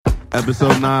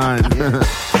Episode 9.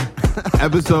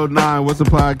 Episode 9. What's a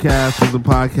podcast? What's a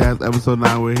podcast? Episode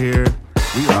 9. We're here.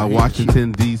 We are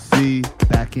Washington, D.C.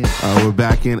 Back in. We're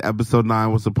back in episode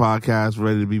 9. What's a podcast?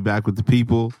 Ready to be back with the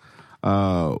people.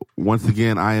 Once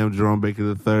again, I am Jerome Baker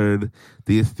III,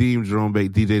 the esteemed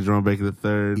DJ Jerome Baker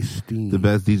III, the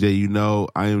best DJ you know.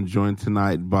 I am joined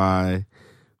tonight by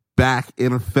Back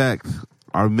in Effect,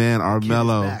 our man,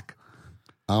 Armello.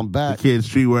 I'm back. The kid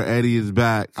Streetwear Eddie is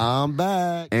back. I'm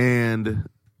back. And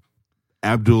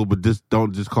Abdul, but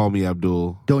don't just call me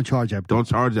Abdul. Don't charge Abdul. Don't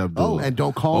charge Abdul. Oh, and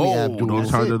don't call me Abdul. Don't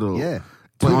charge Abdul. Yeah.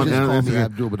 Please just call me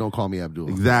Abdul, but don't call me Abdul.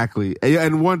 Exactly.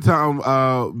 And one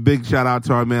time, big shout out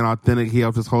to our man Authentic. He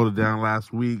helped us hold it down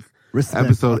last week. Respect,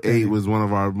 Episode Authentic. 8 was one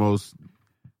of our most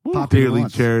Popular dearly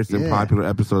ones. cherished and Yeah. popular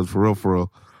episodes, for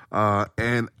real.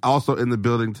 And also in the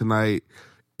building tonight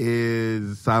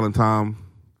is Silent Tom.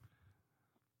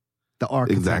 The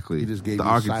architect. Exactly. He just gave the you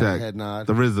a silent architect, head nod.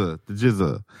 the RZA, the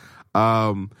Jizza.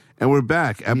 And we're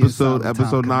back. and Episode Silent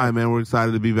Tom 9, connect. man. We're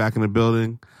excited to be back in the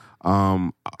building.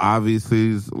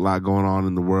 Obviously, there's a lot going on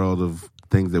in the world of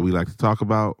things that we like to talk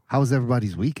about. How was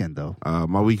everybody's weekend, though?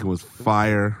 My weekend was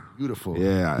fire. Beautiful.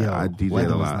 Yeah, Yo, I DJ'd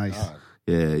weather a was lot. nice. God.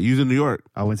 Yeah, you was in New York.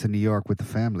 I went to New York with the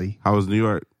family. How was New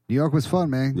York? New York was fun,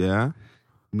 man. Yeah.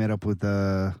 Met up with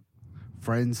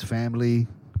friends, family,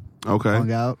 Okay.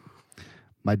 hung out.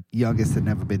 My youngest had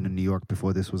never been to New York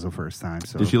before. This was her first time.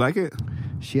 So Did she like it?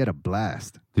 she had a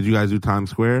blast. Did you guys do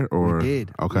Times Square or? We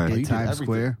did. Okay. We You did did Times everything.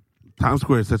 Square. Times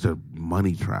Square is such a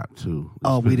money trap too.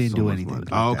 Oh, we Spend didn't so do much anything. money.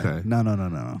 Like Oh, that. okay.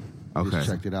 No. Okay. Just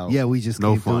checked it out. Yeah, we just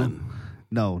No came through. fun.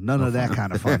 No, none of that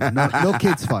kind of fun. No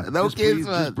kids fun. No Just kids breeze,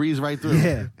 fun. just breeze right through.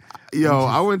 Yeah. Yo,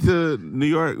 I went to New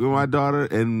York with my daughter,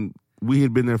 and we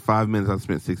had been there 5 minutes. I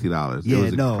spent $60. Yeah, it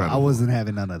was no, incredible. I wasn't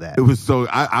having none of that. It was so.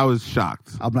 I was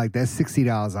shocked. I'm like, that's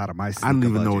 $60 out of my sneaker I didn't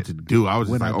even know what budget. to do. I was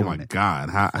We're just like, not oh my doing it. God,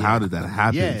 how did that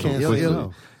happen? Yeah, so can't you'll- quickly?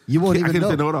 you'll- you won't I even couldn't know.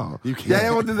 say no at all. You can't.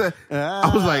 Yeah, what did that?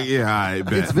 I was like, yeah, I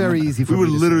bet. It's very easy for We were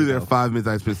me to literally say there no. 5 minutes.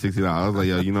 I spent $60. I was like,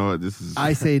 yo, you know what? This is.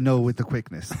 I say no with the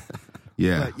quickness.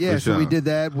 yeah, But yeah, for so sure. we did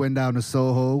that. Went down to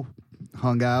Soho,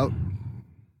 hung out,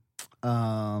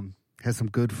 had some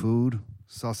good food.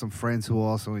 Saw some friends who were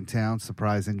also in town,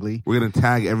 surprisingly. We're gonna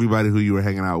tag everybody who you were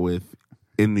hanging out with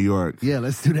in New York. Yeah,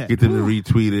 let's do that. Get them to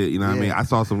retweet it. You know what I Yeah. mean? I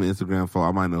saw some Instagram follow.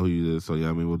 I might know who you is, so yeah,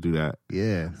 I mean we'll do that.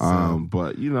 Yeah. So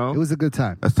But you know, it was a good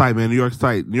time. that's tight, man. New York's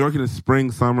tight. New York in the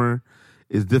spring, summer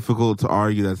is difficult to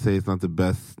argue that say it's not the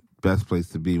best place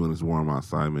to be when it's warm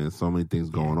outside, man. So many things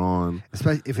going on.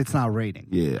 Especially if it's not raining.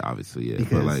 Yeah, obviously, yeah.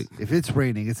 Because but like, if it's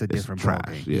raining, it's a different trash,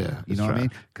 ballgame. yeah, You it's know what I mean?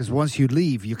 trash. Because once you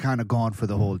leave, you're kind of gone for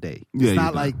the whole day. Yeah, It's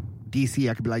not you're like DC.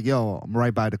 I could be like, yo, I'm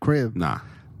right by the crib. nah.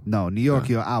 No, New York,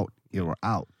 you're out. You're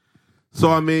out.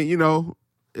 So I mean, you know,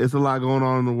 it's a lot going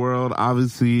on in the world.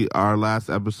 Obviously, our last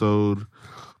episode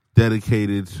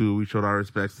dedicated to we showed our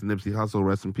respects to Nipsey Hussle.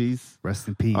 Rest in peace. Rest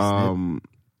in peace. Nip.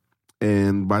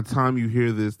 And by the time you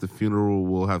hear this, the funeral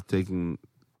will have taken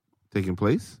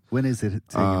place. When is it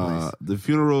taking place? The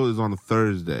funeral is on a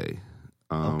Thursday.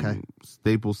 Okay.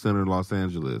 Staples Center, Los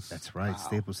Angeles. That's right,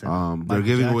 Staples Center. They're Michael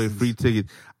giving away Jackson's- free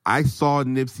tickets. I saw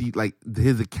Nipsey, like,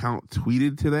 his account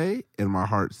tweeted today, and my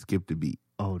heart skipped a beat.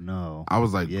 Oh no. I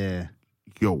was like, Yeah.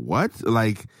 yo, what?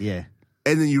 Like, Yeah.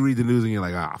 and then you read the news and you're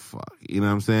like, ah, fuck. You know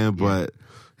what I'm saying? Yeah. But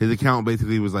his account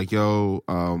basically was like, yo,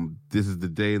 this is the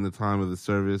day and the time of the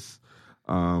service.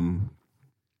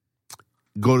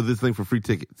 Go to this link for free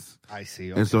tickets. I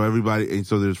see. And so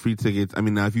there's free tickets. I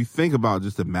mean, now if you think about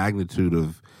just the magnitude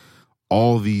of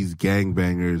all these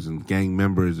gangbangers and gang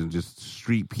members and just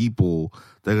street people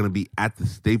that are going to be at the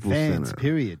Staples fans, Center.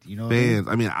 period. You know what Fans.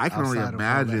 I mean, I can only Outside of all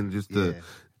imagine that. just Yeah.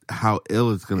 how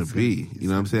ill it's going It's to be. gonna- You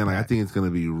know what I'm it's saying? gonna Like, I be think it's going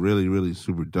to be really, really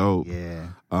super dope. Yeah.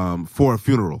 For a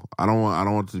funeral. I don't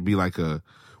want it to be like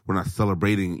we're not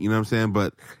celebrating, you know what I'm saying?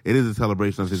 But it is a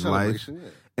celebration of his life. Celebration, yeah.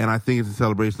 And I think it's a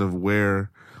celebration of where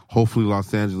hopefully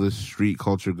Los Angeles street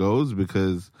culture goes,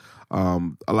 because a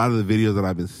lot of the videos that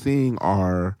I've been seeing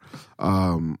are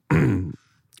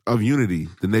of unity,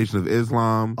 the Nation of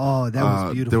Islam. Oh, that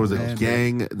was beautiful. There was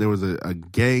man. there was a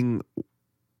gang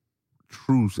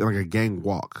truce and like a gang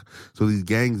walk. So these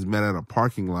gangs met at a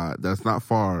parking lot that's not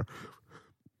far.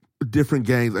 Different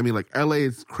gangs. I mean, like LA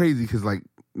is crazy because like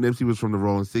Nipsey was from the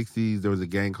Rolling 60s. There was a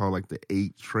gang called like the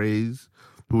 8 Trays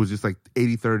who was just like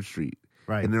 83rd Street.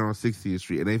 Right. And they're on 60th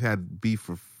Street. And they've had beef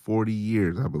for 40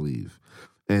 years, I believe.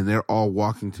 And they're all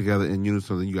walking together in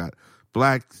unison. Then you got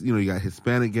blacks, you got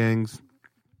Hispanic gangs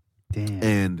Damn.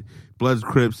 and Bloods,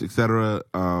 Crips, etc.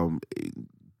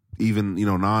 even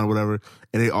non whatever,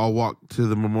 and they all walked to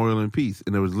the memorial in peace,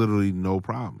 and there was literally no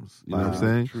problems. You know what I'm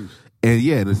saying? Truce. And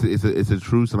yeah, and it's a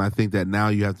truce, and I think that now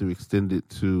you have to extend it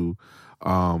to,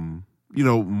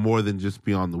 more than just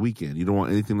beyond the weekend. You don't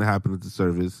want anything to happen at the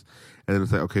service, and then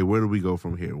it's like, okay, where do we go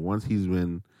from here? Once he's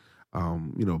been,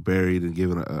 buried and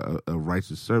given a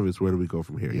righteous service, where do we go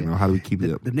from here? Yeah. How do we keep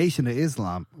it up? The Nation of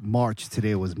Islam march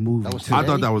today was moving. I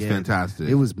thought that was fantastic.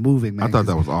 It was moving, man. I thought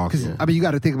that was awesome. I mean, you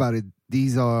got to think about it.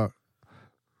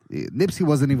 Nipsey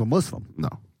wasn't even Muslim. No.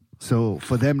 So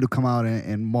for them to come out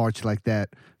and march like that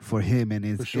for him and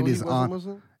his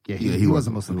honor, he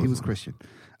wasn't Muslim. He was Christian.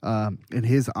 And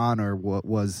his honor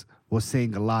was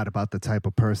saying a lot about the type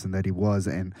of person that he was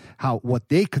and what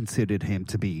they considered him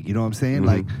to be. You know what I'm saying?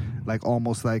 Mm-hmm. Like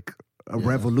almost like a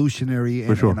revolutionary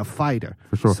and a fighter.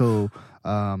 For sure. So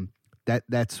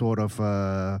that sort of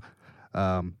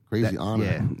crazy honor.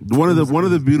 Yeah. One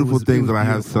of the beautiful things that I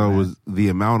have beautiful, saw man. was the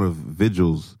amount of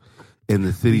vigils in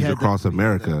the cities across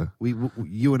America.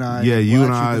 You and I,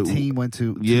 the team went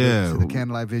to the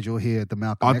candlelight vigil here at the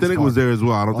Malcolm X Authentic Park. was there as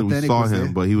well. I don't think we saw him,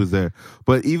 there. but he was there.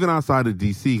 But even outside of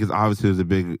D.C., because obviously there's a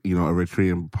big,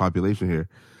 Eritrean population here.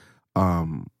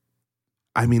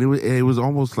 I mean, it was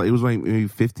almost like maybe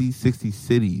 50, 60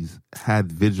 cities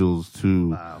had vigils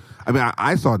to. Wow. I mean,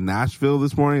 I saw Nashville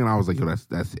this morning, and I was like, yo,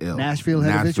 that's ill. Nashville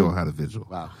had a vigil?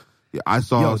 Wow. Yeah, I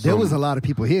saw. There was a lot of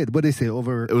people here. What they say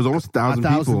over? It was almost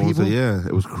 1,000 people. Yeah,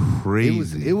 it was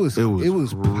crazy. It was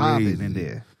popping in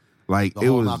there. Like The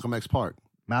whole Malcolm X Park.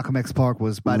 Malcolm X Park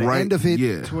was by the end of it.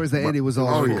 Yeah. Towards the end, it was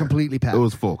all completely packed. It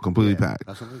was full, completely packed.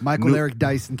 Michael Eric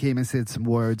Dyson came and said some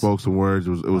words. Spoke some words.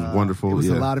 It was wonderful. It was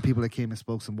a lot of people that came and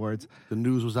spoke some words. The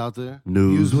news was out there.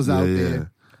 News was out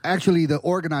there. Actually, the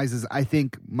organizers, I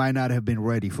think, might not have been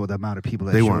ready for the amount of people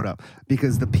that showed up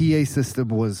because the PA system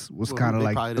was kind of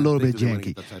like a little bit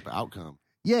janky. That type of outcome.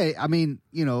 Yeah, I mean,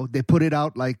 they put it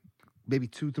out like maybe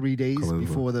 2-3 days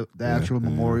before the actual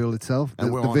memorial itself,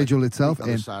 and the vigil itself. The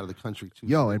other and side of the country too.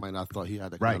 Yo, so might not thought he had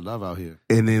that kind of love out here.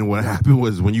 And then what happened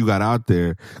was when you got out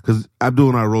there, because Abdul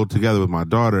and I rode together with my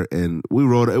daughter, and we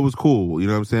rode. It was cool. You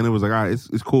know what I'm saying? It was like, all right,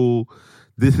 it's cool.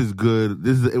 This is good.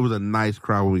 It was a nice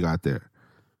crowd when we got there.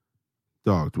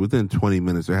 Dog, within 20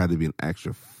 minutes, there had to be an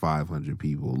extra 500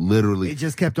 people. Literally. It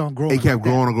just kept on growing. It kept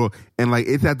growing and growing. And like,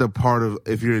 it's at the part of,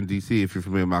 if you're in D.C., if you're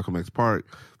familiar with Malcolm X Park,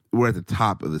 we're at the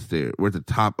top of the stairs. We're at the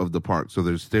top of the park. So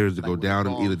there's stairs that go down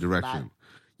in either direction.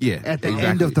 Yeah. At the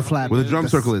end of the flat. Where the drum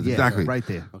circle is, exactly. Right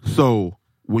there. Okay. So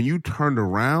when you turned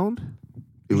around,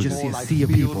 it was just see a sea of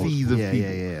people. Seas of people.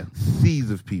 Yeah.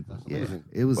 Seas of people. Yeah.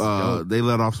 It was. They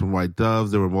let off some white doves.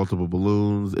 There were multiple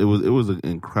balloons. It was an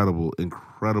incredible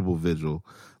vigil.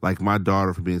 Like my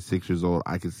daughter, from being 6 years old,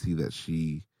 I could see that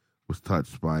she was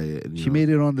touched by it. And, she made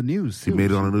it on the news. She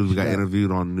made it on the news. We got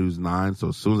interviewed on News 9. So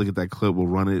as soon as I get that clip, we'll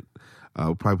run it.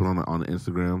 We'll probably put it on the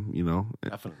Instagram.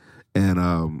 Definitely.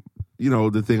 And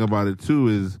the thing about it too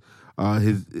is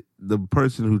the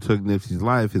person who took Nipsey's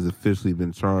life has officially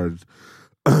been charged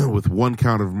with 1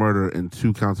 count of murder and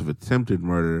 2 counts of attempted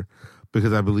murder,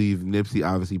 because I believe Nipsey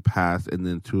obviously passed, and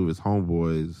then 2 of his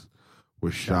homeboys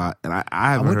were shot. And I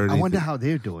haven't heard anything. I wonder how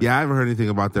they're doing. Yeah, I haven't heard anything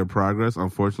about their progress,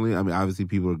 unfortunately. I mean, obviously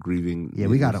people are grieving. Yeah,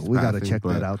 we gotta check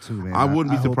that out too, man. I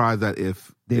wouldn't be surprised that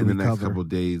if in the next recover. couple of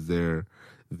days their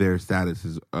status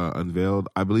is unveiled.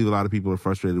 I believe a lot of people are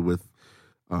frustrated with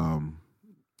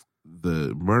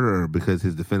the murderer because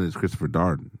his defendant is Christopher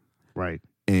Darden. Right.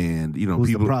 And who's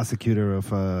people, the prosecutor of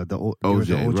the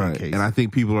OJ right. case. And I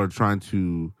think people are trying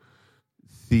to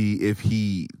see if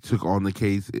he took on the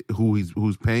case,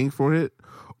 who's paying for it,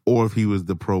 or if he was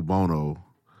the pro bono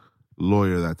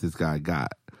lawyer that this guy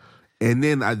got. And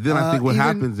then I think what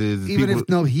happens is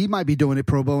he might be doing it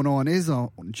pro bono on his own,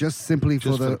 just simply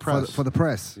for the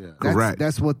press. Yeah. Correct.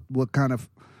 That's what kind of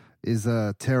is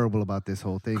terrible about this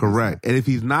whole thing. Correct. And if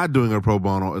he's not doing a pro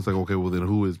bono, it's like, okay, well then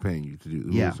who is paying you to do?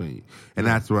 Who is paying you? And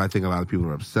that's what I think a lot of people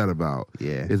are upset about.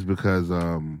 Yeah, is because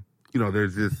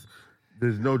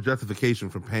there's no justification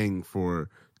for paying for.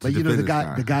 But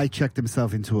the guy checked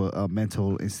himself into a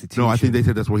mental institution. No, I think they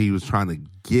said that's what he was trying to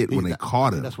get when they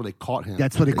caught him. That's what they caught him.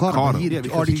 That's what they caught him. He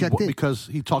already checked it because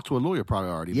he talked to a lawyer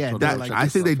probably already. Yeah, so I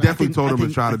think they definitely told him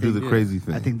to try to do the crazy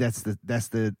thing. I think that's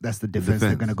the defense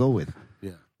they're going to go with.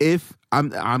 Yeah. If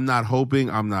I'm not hoping,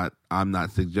 I'm not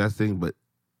suggesting, but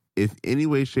if any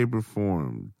way, shape, or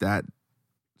form that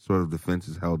sort of defense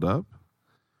is held up,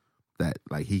 that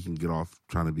like he can get off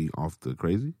trying to be off the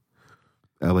crazy,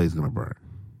 LA is gonna burn.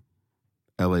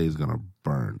 LA is gonna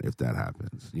burn if that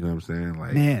happens. You know what I'm saying?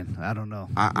 Like, man, I don't know.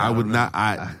 I would not.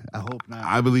 I hope not.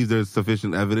 I believe there's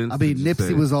sufficient evidence. I mean,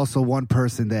 Nipsey was also one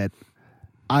person that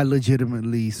I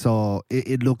legitimately saw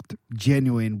it looked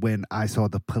genuine when I saw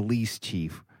the police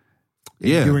chief.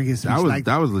 Yeah, during his speech.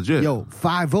 That was legit. Yo,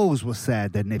 5-0's was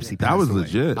sad that Nipsey passed That was away.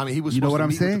 legit. I mean, he was you know supposed what to I'm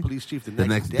meet saying? with the police chief the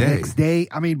next day. Next day.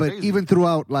 I mean, but Crazy. even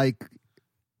throughout like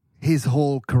his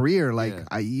whole career, like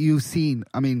you've seen.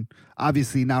 I mean,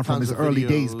 obviously not from his early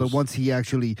days, but once he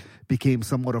actually became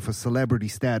somewhat of a celebrity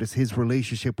status, his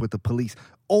relationship with the police,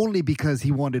 only because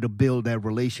he wanted to build that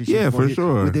relationship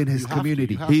sure. within his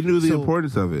community. He knew the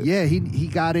importance of it. Yeah, he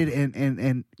got it,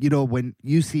 and you know, when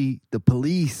you see the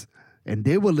police, and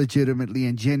they were legitimately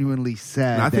and genuinely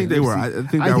sad. I think they were. I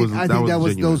think that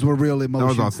was those were real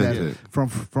emotions. That was authentic.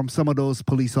 From some of those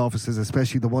police officers,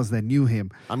 especially the ones that knew him.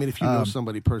 I mean, if you know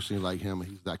somebody personally like him,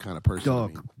 he's that kind of person.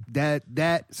 Dog,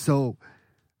 so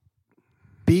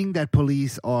being that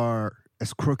police are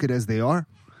as crooked as they are,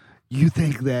 you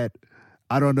think that,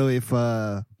 I don't know if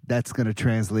that's going to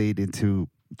translate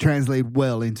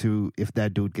well into if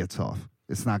that dude gets off.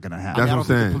 It's not going to happen. That's what I'm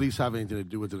saying. The police have anything to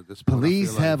do with it at this point.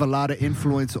 Police have a lot of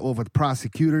influence over the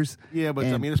prosecutors. Yeah, but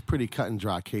I mean, it's pretty cut and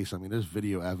dry case. I mean, there's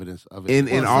video evidence of it.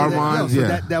 In our minds,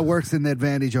 that works in the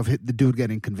advantage of the dude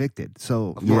getting convicted.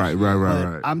 So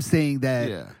right. I'm saying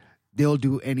that they'll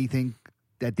do anything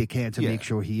that they can to make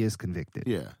sure he is convicted.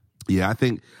 Yeah, I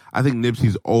think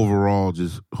Nipsey's overall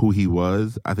just who he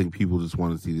was. I think people just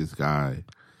want to see this guy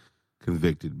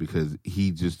convicted because he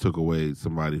just took away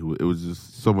somebody who, it was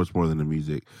just so much more than the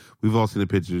music. We've all seen the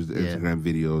pictures, the Instagram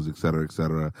videos, et cetera, et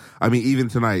cetera. I mean, even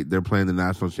tonight they're playing the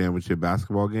national championship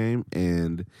basketball game,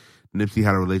 and Nipsey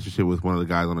had a relationship with one of the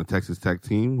guys on the Texas Tech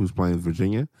team who's playing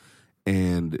Virginia,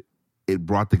 and it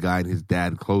brought the guy and his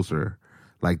dad closer.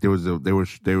 Like they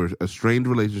were a strained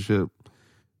relationship.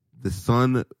 The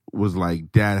son was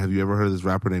like, "Dad, have you ever heard of this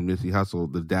rapper named Nipsey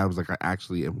Hussle?" The dad was like, "I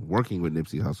actually am working with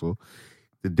Nipsey Hussle."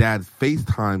 The dad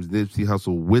FaceTimes Nipsey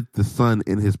Hussle with the son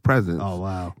in his presence. Oh,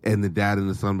 wow. And the dad and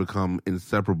the son become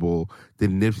inseparable.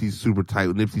 Then Nipsey's super tight.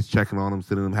 Nipsey's checking on him,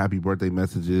 sending him happy birthday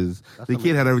messages. The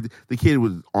kid had everything. The kid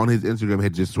was on his Instagram,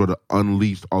 had just sort of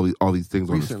unleashed all these things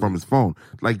from his phone,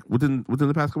 like within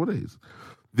the past couple of days.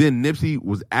 Then Nipsey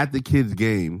was at the kid's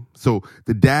game. So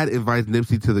the dad invites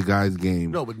Nipsey to the guy's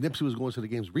game. No, but Nipsey was going to the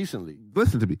games recently.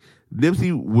 Listen to me.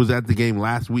 Nipsey was at the game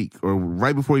last week or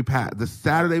right before he passed. The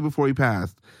Saturday before he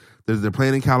passed, they're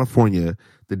playing in California.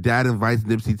 The dad invites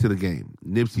Nipsey to the game.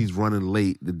 Nipsey's running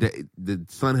late. The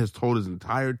son has told his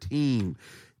entire team.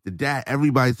 The dad,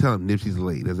 everybody's telling him Nipsey's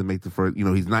late. Doesn't make the first,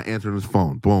 he's not answering his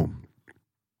phone. Boom.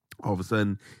 All of a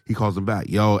sudden, he calls him back.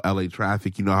 Yo, LA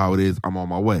traffic, you know how it is. I'm on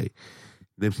my way.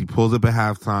 Nipsey pulls up at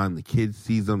halftime. The kid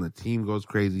sees him. The team goes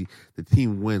crazy. The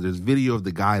team wins. There's video of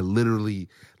the guy literally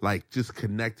like just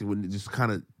connecting with, just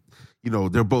kind of,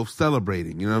 they're both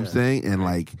celebrating. You know what I'm saying? And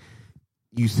like,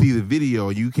 you see the video,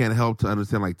 you can't help to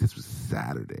understand like this was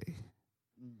Saturday.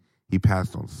 He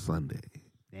passed on Sunday.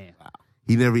 Damn.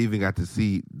 He never even got to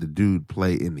see the dude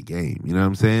play in the game. You know what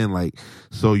I'm saying? Like,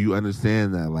 so you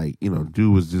understand that like,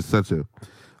 dude was just such a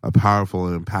powerful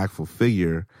and impactful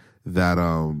figure that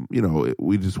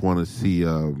we just want to see.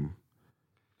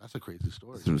 That's a crazy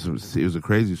story. It was a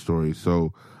crazy story.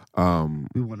 So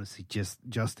we want to see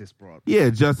justice brought.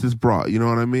 Yeah, justice brought. You know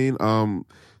what I mean?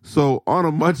 So on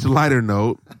a much lighter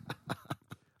note,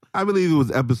 I believe it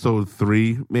was episode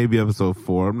 3, maybe episode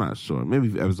 4. I'm not sure.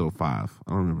 Maybe episode 5.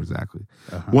 I don't remember exactly.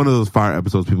 One of those fire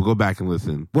episodes. People go back and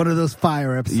listen. One of those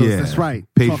fire episodes. Yeah. That's right.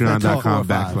 Patreon.com /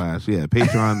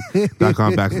 Patreon.com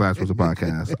 / what's a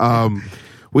podcast.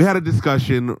 We had a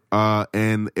discussion,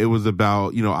 and it was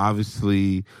about,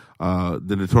 obviously,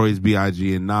 the Notorious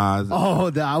B.I.G. and Nas.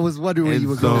 Oh, I was wondering where you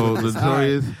were going with this.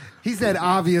 Notorious. He said,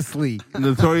 obviously.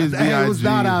 Notorious B.I.G. It was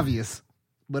not obvious,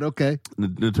 but okay.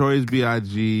 Notorious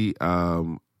B.I.G.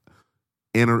 In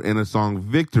a song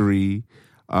Victory,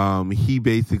 he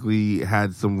basically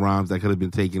had some rhymes that could have been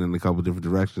taken in a couple different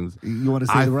directions. You want to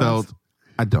say the rhymes?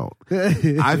 I don't.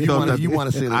 I felt that you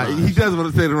want to say the rhymes. He does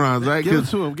want to say the rhymes, right? Give it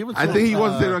to him. I think he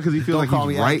wants to say the rhymes because he feels like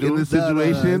he's right in this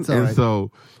situation. No, and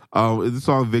so, it's a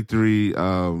song Victory.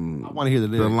 I want to hear the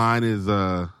lyrics. The line is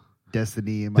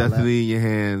Destiny in my lap. Destiny in your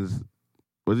hands.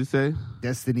 What did he say?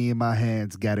 Destiny in my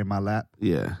hands, gat in my lap.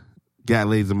 Yeah. Gat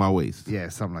lays in my waist. Yeah,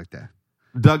 something like that.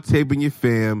 Duct tape in your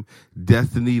fam.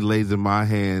 Destiny lays in my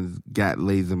hands. Gat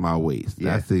lays in my waist.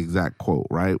 Yeah. That's the exact quote,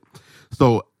 right?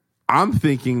 So I'm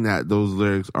thinking that those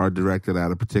lyrics are directed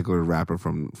at a particular rapper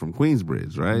from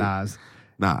Queensbridge, right? Nas.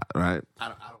 Nah, right? I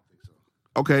don't think so.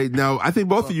 Okay, now I think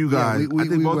both of you guys,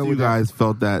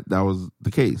 felt that was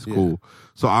the case. Yeah. Cool.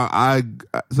 So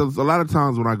so a lot of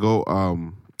times when I go,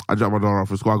 I drop my daughter off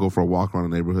for school. I go for a walk around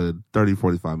the neighborhood, 30,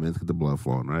 45 minutes, get the blood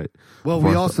flowing, right? Well,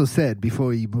 we also said, before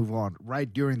we move on,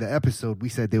 right during the episode, we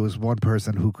said there was one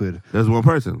person who could. There's one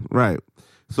person, right.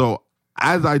 So,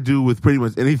 as I do with pretty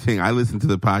much anything, I listen to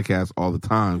the podcast all the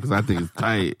time because I think it's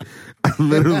tight.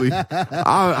 Literally,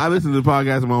 I listen to the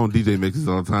podcast on my own DJ mixes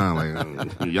all the time. Like,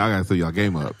 y'all gotta set y'all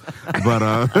game up.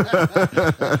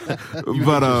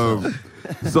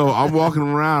 So I'm walking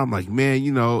around. I'm like, man,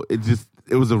 you know, it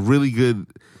was really good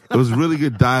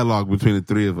dialogue between the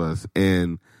three of us,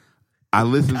 and I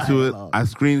listened to it. I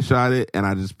screenshot it, and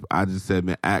I just said,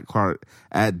 man, at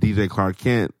DJ Clark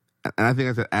Kent. And I think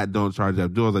I said, at Don't Charge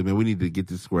Abdul. I was like, man, we need to get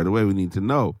this squared away. We need to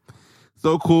know.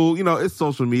 So cool. You know, it's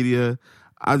social media.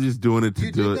 I was just doing it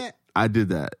to do it. That? I did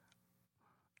that.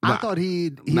 I thought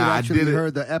he actually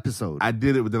heard the episode. I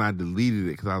did it, but then I deleted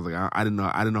it because I was like, I didn't know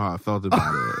how I felt about it.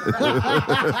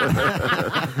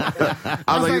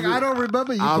 I was like, I don't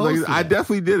remember you posting. I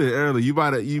definitely did it early. You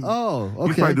might have. Okay.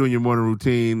 You're probably doing your morning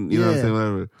routine. You know what I'm saying?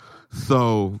 Whatever.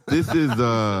 So this is.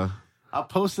 I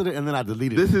posted it and then I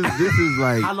deleted it. This is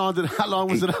like how long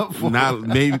was it up for? Not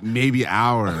maybe an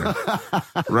hour,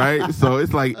 right? So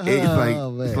it's like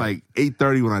it's like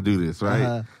 8:30 when I do this, right?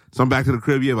 Uh-huh. So I'm back to the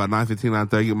crib. Yeah, about 9:15,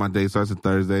 9:30. My day starts on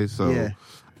Thursday, so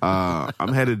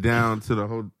I'm headed down to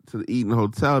the Eaton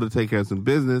Hotel to take care of some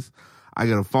business. I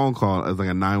get a phone call. It's like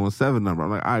a 917 number.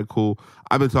 I'm like, all right, cool.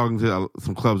 I've been talking to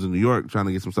some clubs in New York trying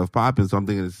to get some stuff popping, so I'm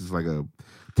thinking it's just like a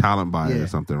talent buyer or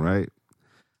something, right?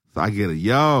 So I get a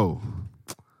yo.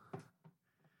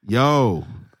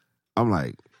 I'm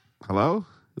like, hello?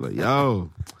 He's like, yo,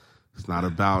 it's not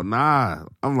about nah.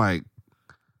 I'm like,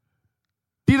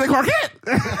 DJ Clark Kent.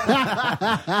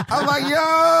 I'm like, yo.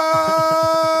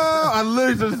 I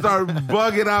literally just started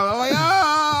bugging out. I'm like, yo.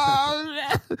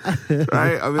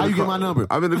 Right? How you get my number?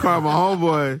 I'm in the car with my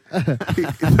homeboy.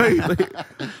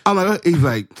 He's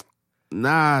like,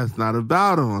 nah, it's not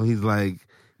about him. He's like,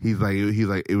 dude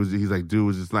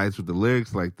was just nice with the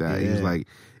lyrics like that. Yeah. He was like,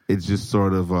 he's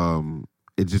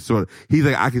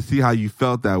like, I can see how you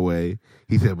felt that way.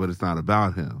 He said, but it's not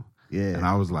about him. Yeah. And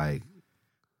I was like,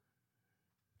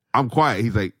 I'm quiet.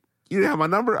 He's like, you didn't have my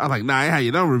number? I'm like, nah, I ain't have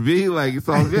your number, B. Like, it's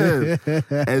all good.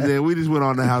 And then we just went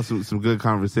on to have some good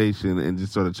conversation and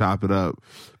just sort of chop it up.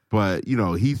 But, you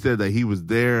know, he said that he was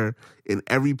there in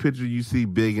every picture you see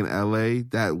Big in L.A.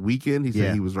 that weekend. He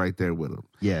said he was right there with him.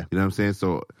 Yeah. You know what I'm saying?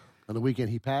 So on the weekend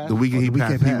he passed? The weekend he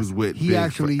passed, he was with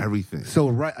Big for everything. So,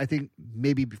 right, I think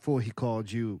maybe before he called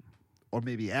you, or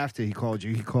maybe after he called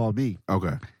you, he called me.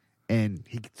 Okay. And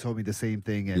he told me the same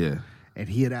thing. And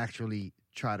he had actually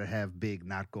tried to have Big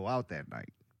not go out that night.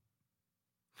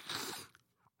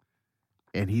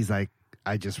 And he's like,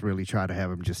 I just really try to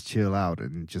have him just chill out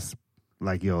and just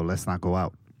like, yo, let's not go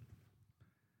out.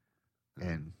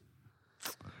 And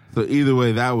so either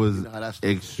way, that was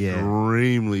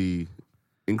extremely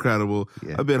incredible.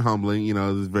 Yeah. A bit humbling. You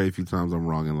know, there's very few times I'm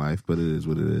wrong in life, but it is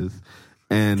what it is.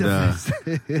 And I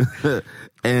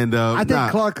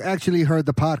think Clark actually heard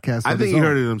the podcast. I think he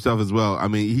heard it himself as well. I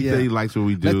mean, he said he likes what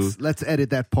we do. Let's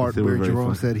edit that part where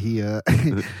Jerome said he edit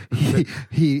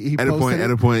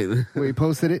point where he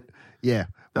posted it. Yeah.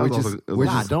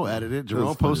 Don't edit it.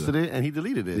 Jerome posted it and he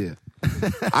deleted it. Yeah.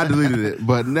 I deleted it,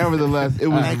 but nevertheless, it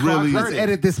was really. Let's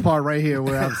edit this part right here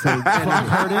where I'm saying Clark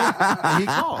heard it and he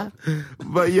called.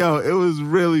 But yo, it was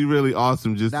really, really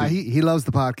awesome. He loves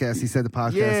the podcast. He said the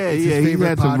podcast. Yeah, it's his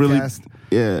favorite podcast.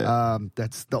 Really,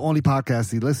 that's the only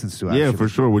podcast he listens to. Actually. Yeah, for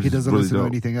sure. Which he doesn't really listen dope.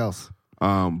 to anything else.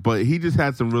 But he just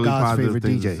had some really positive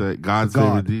things to say. God's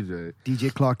favorite DJ.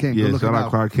 DJ Clark Kent. Yeah, shout out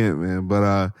Clark Kent, man.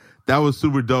 But that was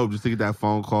super dope just to get that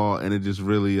phone call, and it just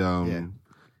really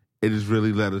it just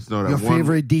really let us know that your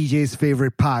favorite DJ's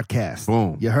favorite podcast.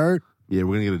 Boom. You heard? Yeah,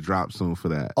 we're gonna get a drop soon for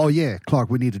that. Oh yeah, Clark,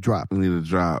 we need a drop. We need a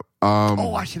drop.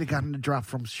 I should have gotten a drop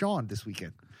from Sean this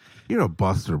weekend. You're a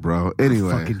buster, bro.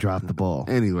 Anyway. Fucking dropped the ball.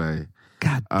 Anyway.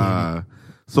 God damn it.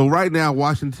 So right now,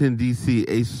 Washington, D.C.,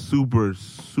 a super,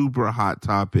 super hot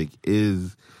topic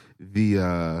is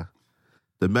the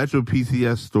Metro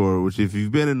PCS store, which if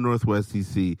you've been in Northwest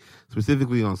D.C.,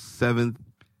 specifically on 7th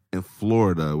and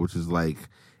Florida, which is like...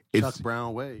 Chuck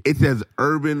Brown Way. It's as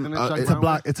urban...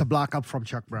 It's a block up from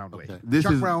Chuck Brown Way.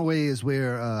 Chuck Brown Way is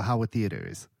where Howard Theater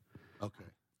is. Okay.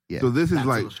 Yeah. So this is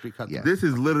this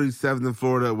is literally 7th and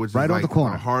Florida, which right is like the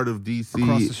corner, the heart of D.C.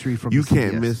 Across the street from you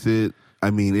can't miss it. I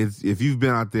mean, if you've been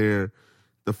out there,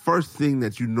 the first thing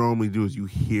that you normally do is you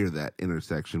hear that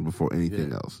intersection before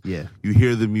anything else. Yeah. You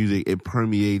hear the music, it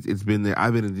permeates. It's been there.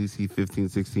 I've been in D.C. 15,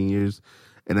 16 years,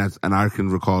 and I can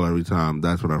recall every time.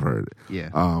 That's what I've heard.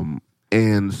 Yeah.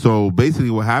 And so basically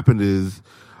what happened is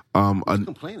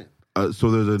complaining.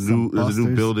 So there's a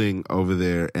new building over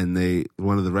there, and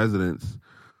one of the residents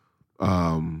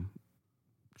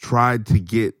tried to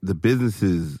get the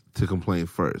businesses to complain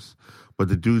first, but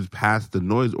the dudes passed the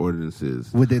noise ordinances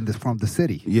from the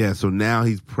city. Yeah, so now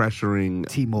he's pressuring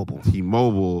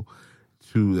T-Mobile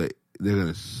to they're going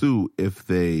to sue if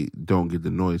they don't get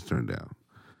the noise turned down.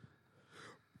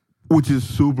 Which is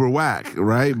super whack,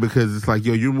 right? Because it's like,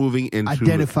 yo, you're moving into...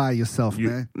 Identify yourself,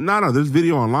 man. No, there's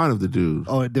video online of the dude.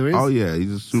 Oh, there is? Oh, yeah.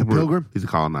 He's a super... pilgrim? He's a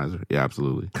colonizer. Yeah,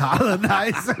 absolutely.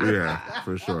 Colonizer? Yeah,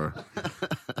 for sure.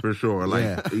 For sure.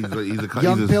 Like, he's a...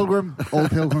 Young pilgrim, old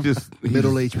pilgrim,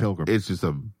 middle-aged pilgrim. It's just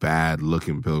a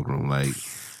bad-looking pilgrim. Like,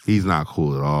 he's not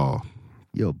cool at all.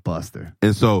 Yo, Buster.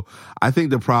 And so, I think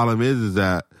the problem is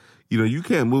that, you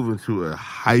can't move into a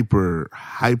hyper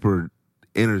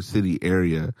inner city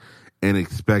area and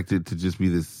expect it to just be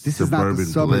this suburban is not the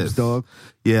suburbs, bliss. Dog.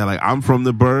 Yeah, like I'm from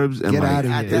the burbs, and Get like out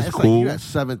of here. it's cool. Like you're at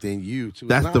 7th and U too.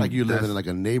 That's it's not like you live in like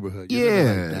a neighborhood. You're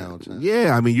living like downtown.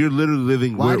 Yeah. I mean, you're literally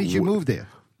living. Why did you move there?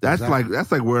 That's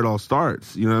like where it all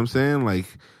starts. You know what I'm saying? Like,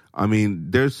 I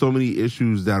mean, there's so many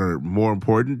issues that are more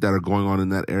important that are going on in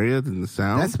that area than the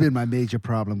sound. That's been my major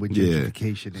problem with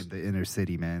gentrification in the inner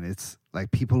city, man. It's like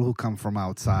people who come from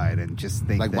outside and just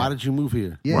think why did you move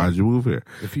here? Yeah. Why did you move here?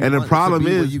 And the problem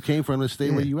is, where you came from, to stay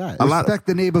where you at. Respect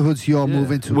the neighborhoods you all move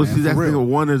into. Well, man, see, that's the real. thing.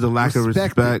 One, there's a lack of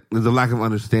respect. There's a lack of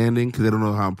understanding because they don't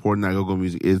know how important that go-go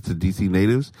music is to DC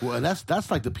natives. Well, and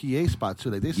that's like the PA spot too.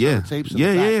 Like they sell tapes. In the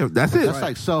back. Yeah. That's it. That's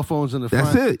like cell phones in the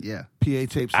front. That's it. Yeah. PA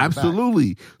tapes.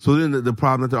 Absolutely. So then the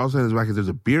problem that they're also having is there's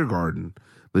a beer garden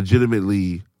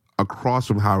legitimately across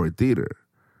from Howard Theater.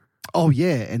 Oh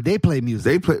yeah, and they play music.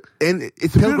 They play, and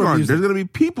it's a beer garden. Music. There's going to be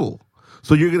people,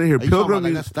 so you're going to hear pilgrim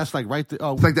music. That's like right there.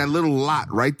 Oh, it's like that little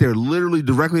lot right there, literally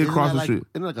directly across the street.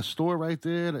 Isn't it like a store right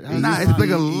there? Nah, it's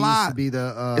like a lot.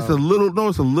 It's a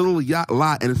little yacht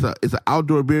lot, and it's an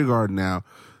outdoor beer garden now.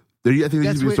 I think there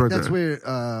used to be a store there. That's where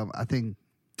I think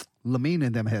Lamine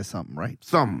and them has something, right?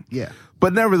 Something, yeah.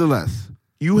 But nevertheless,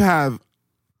 you have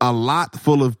a lot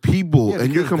full of people,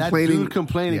 and you're complaining. That dude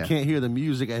complaining can't hear the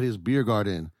music at his beer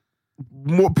garden.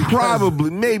 More probably,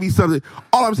 maybe something.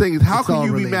 All I'm saying is, how can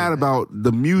you be mad about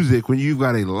the music when you've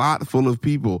got a lot full of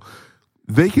people?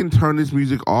 They can turn this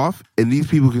music off, and these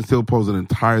people can still pose an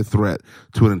entire threat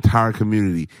to an entire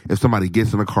community if somebody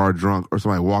gets in a car drunk or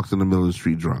somebody walks in the middle of the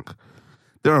street drunk.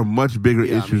 There are much bigger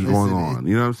issues going on.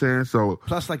 You know what I'm saying? So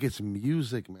plus, like, it's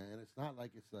music, man. It's not like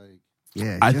it's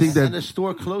like I think that and the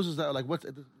store closes at like what's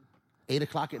 8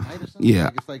 o'clock at night or something. Yeah,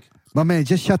 like, it's like my man,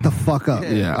 just shut the fuck up.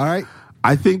 Yeah. All right.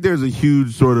 I think there's a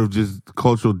huge sort of just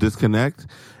cultural disconnect,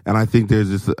 and I think there's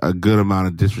just a good amount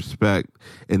of disrespect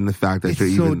in the fact that you're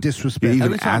even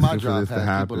asking for this to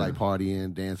happen. People like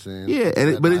partying, dancing.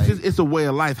 Yeah, but it's a way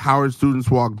of life. Howard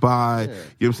students walk by. You know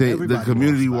what I'm saying? Everybody the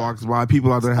community walks by.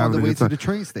 People out there having on the way a good time. to the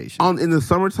train station. In the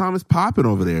summertime, it's popping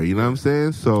over there. You know what I'm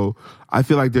saying? So I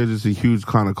feel like there's just a huge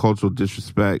kind of cultural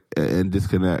disrespect and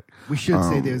disconnect. We should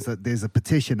say there's a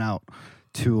petition out.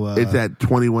 It's at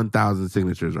 21,000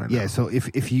 signatures right now. Yeah, so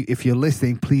if you're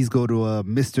listening, please go to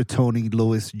Mr. Tony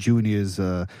Lewis Jr.'s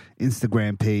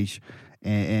Instagram page,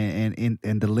 and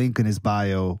the link in his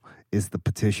bio is the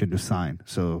petition to sign.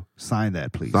 So sign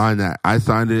that, please. Sign that. I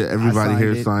signed it. Everybody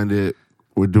here signed it.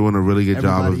 We're doing a really good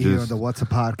job of Everybody here on the What's a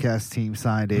Podcast team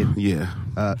signed it. Yeah.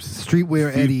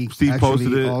 Streetwear Eddie Steve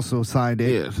posted it. Also signed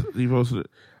it. Yes, he posted it.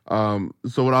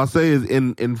 So what I'll say is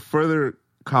in further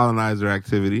colonizer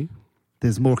activity.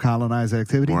 There's more colonizer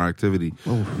activity? More activity.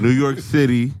 Oh. New York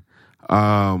City,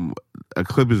 a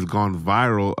clip has gone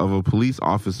viral of a police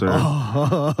officer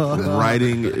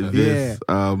riding this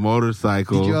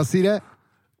motorcycle. Did you all see that?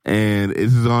 And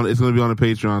it's going to be on the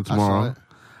Patreon tomorrow.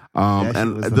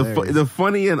 And the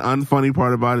funny and unfunny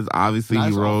part about it is obviously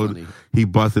he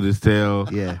busted his tail.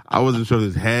 Yeah. I wasn't sure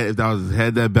if that was his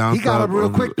head that bounced up. He got up real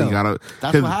quick though.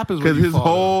 That's what happens when his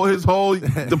whole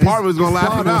department was going to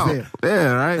laugh him out.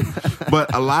 Yeah, right.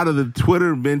 But a lot of the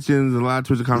Twitter mentions and a lot of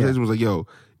Twitter conversations was like, yo,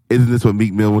 isn't this what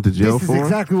Meek Mill went to jail for? This is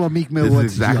exactly what Meek Mill went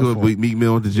to jail for. Meek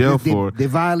Mill went to jail for. They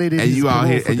violated his parole for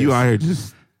this. You out here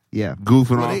just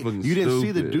goofing off. You didn't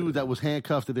see the dude that was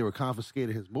handcuffed that they were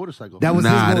confiscating his motorcycle. That was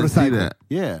his motorcycle. I didn't see that.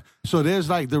 Yeah. So there's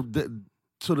like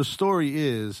so the story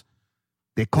is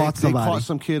they caught somebody. They caught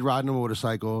some kid riding a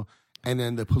motorcycle, and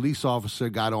then the police officer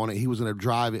got on it. He was going to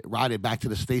ride it back to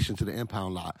the station to the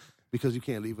impound lot because you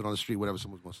can't leave it on the street whenever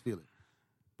someone's going to steal it.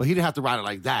 But he didn't have to ride it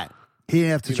like that. He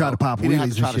didn't have to try to pop wheelies. He didn't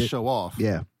have to try to show off.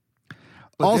 Yeah.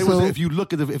 But also, if you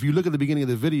look at the beginning of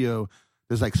the video,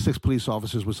 There's like 6 police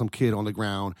officers with some kid on the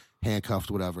ground, handcuffed,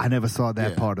 whatever. I never saw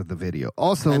that part of the video.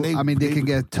 Also, they can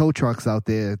get tow trucks out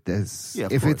there. If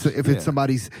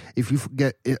you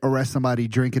arrest somebody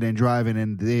drinking and driving,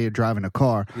 and they're driving a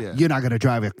car, you're not going to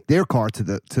drive their car to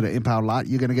the impound lot.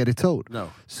 You're going to get it towed. No,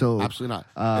 so absolutely not.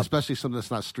 Especially something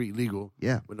that's not street legal.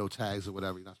 Yeah, with no tags or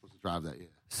whatever. You're not supposed to drive that. Yeah.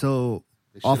 So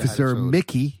Officer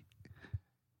Mickey,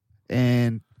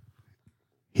 and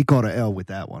he caught an L with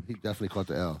that one. He definitely caught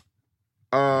the L.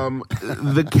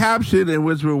 The caption in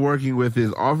which we're working with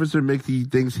is Officer Mickey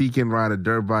thinks he can ride a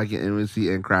dirt bike in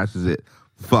MNC and crashes it.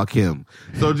 Fuck him.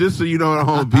 So just so you know at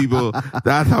home, people,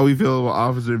 that's how we feel about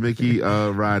Officer Mickey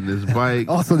riding his bike.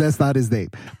 Also, that's not his name,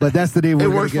 but that's the name it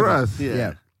works for us.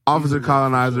 Yeah. Officer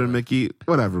Colonizer Mickey,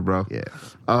 whatever, bro. Yeah.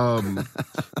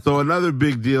 So another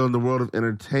big deal in the world of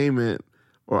entertainment,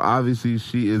 or obviously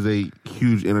she is a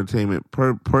huge entertainment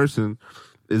person,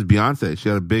 is Beyonce. She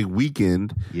had a big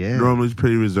weekend. Yeah. Normally she's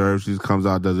pretty reserved. She just comes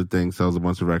out, does her thing, sells a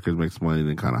bunch of records, makes money, and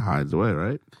then kind of hides away,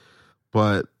 right?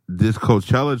 But this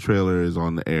Coachella trailer is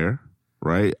on the air,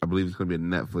 right? I believe it's going to be a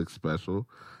Netflix special.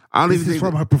 This is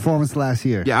from her performance last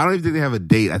year. Yeah, I don't even think they have a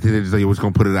date. I think they're just like, we're just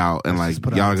going to put it out, and like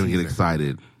y'all are going to get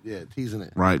excited. Yeah, teasing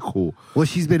it. Right, cool. Well,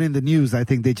 she's been in the news. I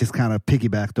think they just kind of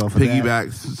piggybacked off of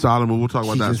that. Solid move. We'll talk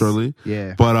about that shortly.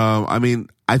 Yeah. But, I mean,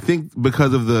 I think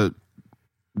because of the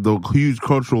huge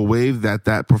cultural wave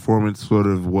that performance sort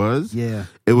of was. Yeah.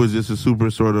 It was just a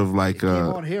super sort of like... It came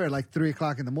on here at like 3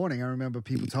 o'clock in the morning. I remember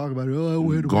people talking about it.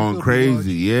 Oh, going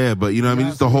crazy. Yeah, but you know what I mean?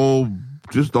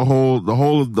 Just the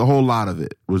whole lot of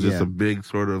it was just a big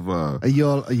sort of... Are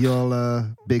y'all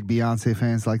big Beyonce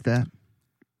fans like that?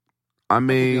 I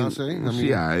mean,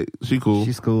 she cool.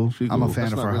 She's cool. I'm a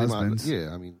fan of her husband.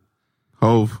 Yeah, I mean...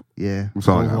 Hove. Yeah. That's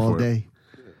all I got all for day.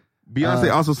 Beyonce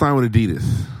also signed with Adidas.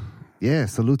 Yeah,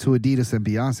 salute to Adidas and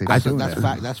Beyonce. That's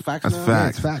facts. Yeah,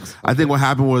 it's facts. I think what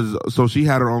happened was, so she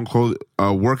had her own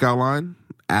workout line,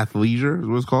 Athleisure is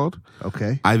what it's called.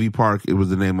 Okay. Ivy Park, it was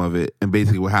the name of it. And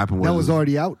basically what happened was... That was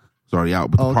already out? It's already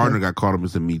out, but the partner got caught up and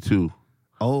said Me Too.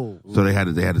 Oh. So they had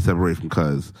to separate from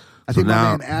Cuz. I think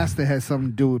my man Asta had something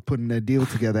to do with putting that deal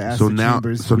together. Asta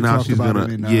Chambers. So now she's going to...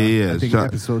 I think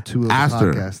episode 2 of the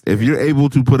podcast. If you're able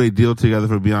to put a deal together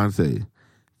for Beyonce...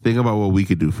 Think about what we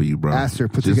could do for you, bro. Aster,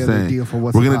 put together a deal for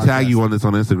what's we're going to tag you on this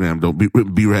on Instagram. Don't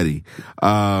be ready.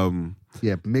 Yeah,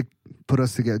 Mick, put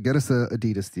us together. Get us a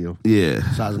Adidas deal. Yeah.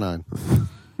 Size 9.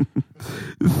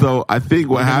 So I think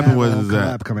what happened was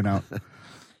that... coming out.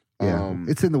 Yeah,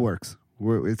 it's in the works.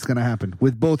 It's going to happen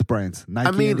with both brands,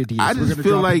 Nike and Adidas. I just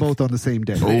feel like... both on the same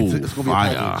day. Oh, it's going to be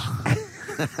fire.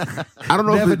 I don't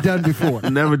know. Never done before.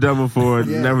 Never done before.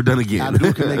 Yeah. Never done again.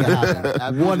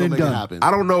 One and done.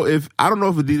 I don't know if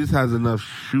Adidas has enough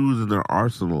shoes in their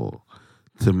arsenal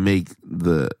to make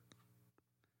the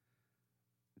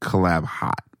collab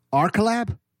hot. Our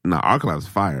collab? No, our collab's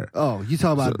fire. Oh, you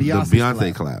talking about Beyonce? The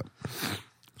Beyonce collab.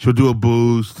 She'll do a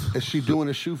boost. Is she doing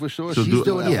a shoe for sure? She's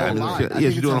doing a whole line.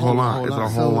 She's doing a whole line. It's a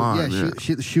whole line. Yeah,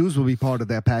 the shoes will be part of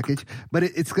that package, but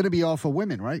it's going to be all for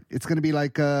women, right? It's going to be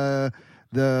like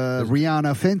the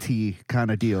Rihanna Fenty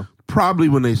kind of deal. Probably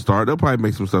when they start, they'll probably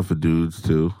make some stuff for dudes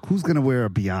too. Who's gonna wear a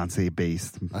Beyonce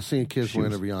based? I've seen kids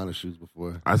wearing the Rihanna shoes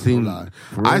before. I seen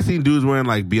dudes wearing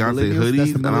like Beyonce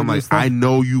hoodies, and I'm like, I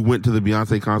know you went to the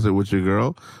Beyonce concert with your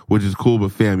girl, which is cool,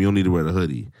 but fam, you don't need to wear the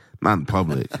hoodie, not in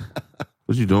public.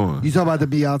 What you doing? You talking about the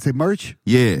Beyonce merch?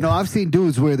 Yeah. No, I've seen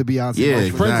dudes wear the Beyonce merch. Exactly.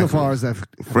 Friends of ours have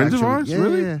Friends of ours? Yeah,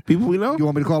 really? Yeah. People we know? You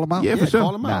want me to call them out? Yeah, for sure.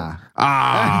 Call them out.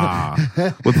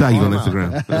 We'll tag you on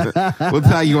Instagram. We'll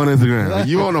tag you on Instagram.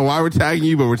 You won't know why we're tagging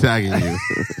you, but we're tagging you.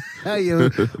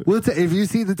 If you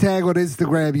see the tag on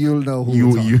Instagram, you'll know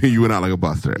who you went out like a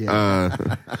buster. Yeah.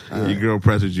 Your girl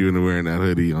pressured you into wearing that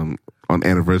hoodie on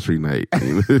anniversary night.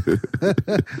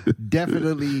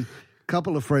 Definitely.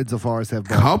 Couple of friends of ours have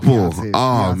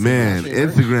Beyonce man,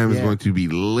 Instagram is going to be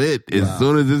lit as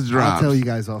soon as this drops. I'll tell you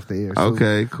guys off the air.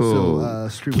 Okay, cool.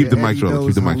 Keep the mic rolling.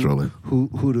 Keep the mic rolling.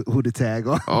 Who to tag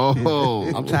on? Oh,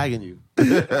 I'm tagging you.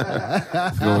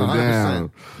 It's going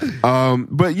down.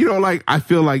 But like I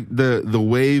feel like the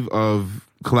wave of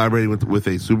collaborating with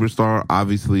a superstar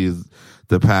obviously is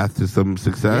the path to some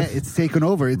success. Yeah, it's taken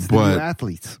over. It's the new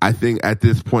athletes. I think at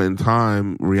this point in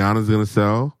time, Rihanna's going to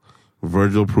sell.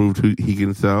 Virgil proved he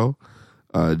can sell.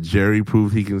 Jerry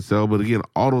proved he can sell. But again,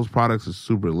 all those products are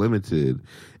super limited.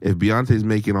 If Beyonce's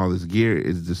making all this gear,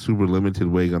 is the super limited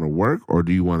way going to work? Or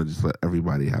do you want to just let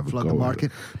everybody have a go? Flood the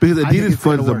market? Because Adidas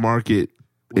floods the market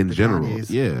in general.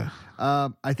 Yeah.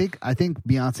 I think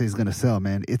Beyonce is going to sell,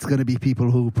 man. It's going to be people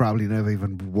who probably never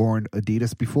even worn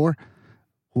Adidas before.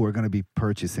 who are going to be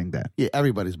purchasing that. Yeah,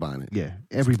 everybody's buying it. Yeah,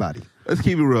 everybody. Let's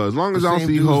keep it real. As long as I don't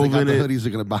see Hove in it, hoodies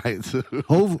are gonna buy it too.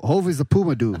 Hove is a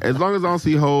Puma dude. As long as I don't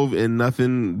see Hove in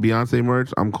nothing Beyonce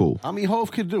merch, I'm cool. I mean,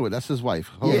 Hove could do it. That's his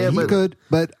wife. Hove, yeah, he could.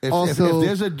 But also, if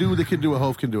there's a dude that can do it,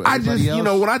 Hove can do it. I just,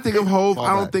 when I think of Hove,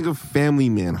 I don't think of Family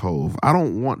Man Hove. I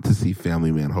don't want to see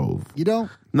Family Man Hove. You don't?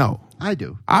 No, I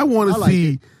do. I want to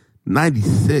see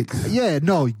 96. Yeah,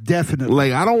 no, definitely.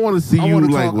 Like, I don't want to see you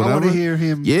like whatever. I want to hear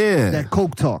him. Yeah, that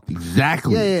coke talk.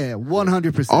 Exactly. Yeah,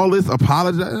 100%. All this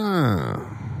apologize.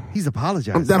 He's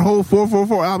apologizing. That whole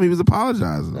 444 album, he was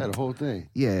apologizing. Yeah, the whole thing.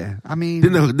 Yeah, I mean,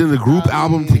 then the group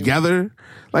album together.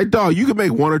 Like, dog, you can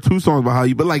make 1 or 2 songs about how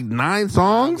you, but like 9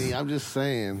 songs. I mean, I'm just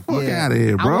saying. Fuck out of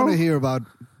here, bro. I want to hear about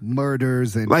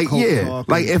murders and like, coke yeah, talk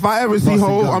like if I ever see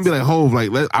Hove, I'll be like, Hove, like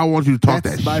I want you to talk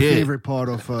that shit. That's my favorite part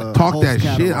of talk Hove's that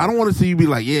catalog. shit. I don't want to see you be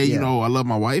like, yeah, you know, I love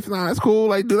my wife. Nah, that's cool.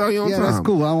 Like, do that on your own time. Yeah, that's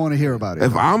cool. I want to hear about it.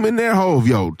 If I'm in there, Hove,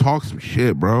 yo, talk some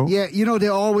shit, bro. Yeah,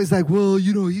 they're always like, well,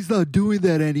 he's not doing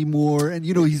that anymore, and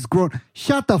he's grown.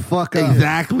 Shut the fuck up.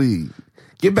 Exactly.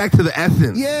 Get back to the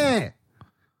essence. Yeah.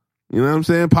 You know what I'm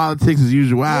saying? Politics as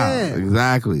usual. Wow. Yeah.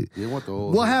 Exactly.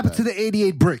 What happened to the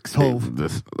 88 bricks, Hove? I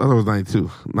thought it was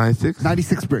 92. 96?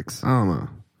 96 bricks. I don't know.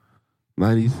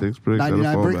 96 bricks.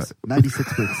 99 bricks?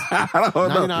 96 bricks. I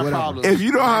don't know. Problems. If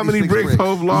you know how many bricks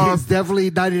Hove lost. It's definitely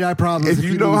 99 problems. If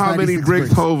you know how many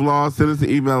bricks Hove lost, send us an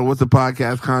email. What's the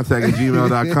podcast?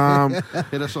 Contact@gmail.com.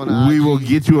 Hit us on we will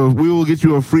get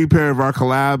you a free pair of our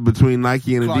collab between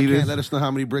Nike and Clark Adidas. Let us know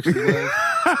how many bricks he lost.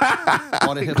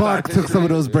 Clark took some of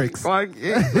those breaks. Our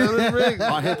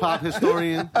hip hop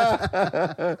historian.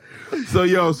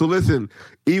 So listen,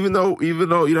 even though you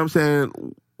know what I'm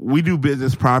saying, we do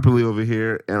business properly over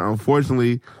here, and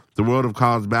unfortunately, the world of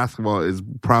college basketball is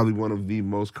probably one of the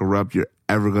most corrupt you're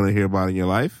ever going to hear about in your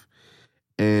life.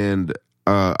 And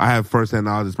I have firsthand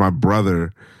knowledge. My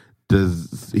brother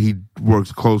he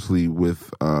works closely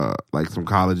with like some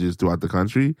colleges throughout the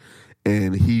country.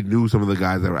 And he knew some of the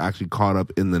guys that were actually caught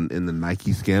up in the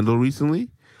Nike scandal recently.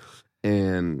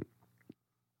 And,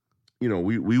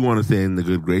 we want to stay in the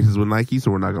good graces with Nike,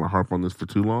 so we're not going to harp on this for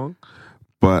too long.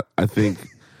 But I think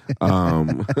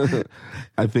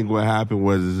I think what happened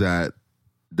was that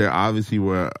there obviously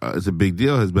it's a big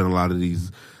deal, has been a lot of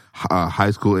these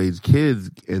high school age kids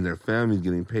and their families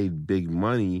getting paid big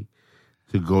money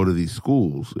to go to these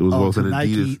schools. It was both an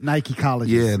Adidas, Nike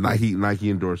colleges. Yeah, Nike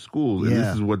endorsed schools. And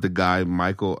this is what the guy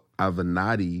Michael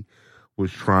Avenatti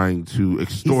was trying to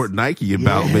extort Nike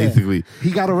about, basically.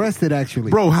 He got arrested, actually.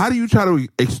 Bro, how do you try to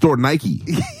extort Nike?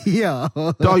 Yeah.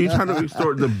 Dog, you're trying to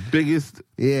extort the biggest.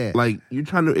 Yeah. Like, you're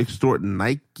trying to extort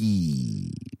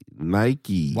Nike. Why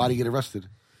did he get arrested?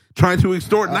 Trying to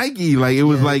extort Nike. Like, it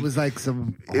was like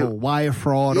some wire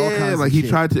fraud, all kinds of like shit. He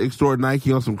tried to extort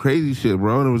Nike on some crazy shit,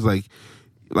 bro. And it was like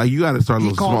you got to start a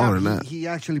little smaller than that. He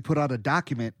actually put out a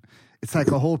document. It's like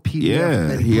a whole PDF. Yeah,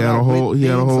 that he had a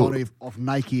whole of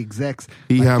Nike execs.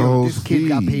 He had a whole. This kid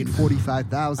got paid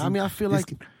 $45,000. I mean, I feel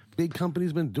like big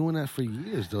companies been doing that for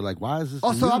years, though. Like, why is this?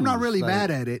 Also, I'm not really mad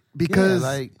at it because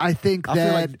I think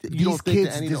that these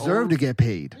kids deserve to get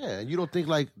paid. Yeah, and you don't think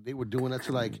like they were doing that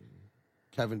to like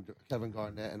Kevin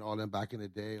Garnett and all them back in the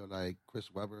day, or like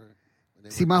Chris Webber?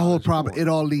 See, my whole problem, it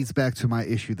all leads back to my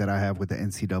issue that I have with the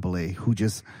NCAA, who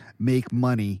just make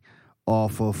money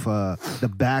off of the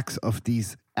backs of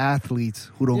these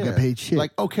athletes who don't get paid shit.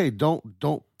 Like, okay,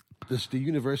 the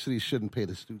universities shouldn't pay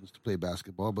the students to play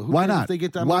basketball, but why not? If they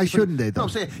get that why shouldn't they? Though? No, I'm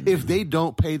saying if they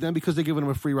don't pay them because they're giving them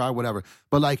a free ride, whatever.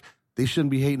 But like, they shouldn't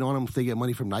be hating on them if they get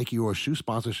money from Nike or a shoe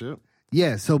sponsorship.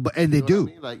 Yeah, and they do. I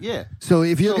mean? Like, yeah. So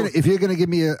if you're gonna give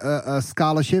me a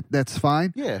scholarship, that's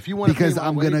fine. Yeah, if you want, because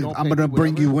I'm gonna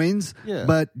bring you wins. Yeah.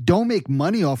 But don't make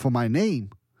money off of my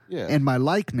name. Yeah. And my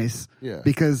likeness. Yeah.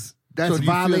 Because that's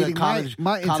violating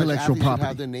my intellectual property. Should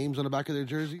have their names on the back of their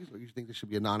jerseys, or you think they should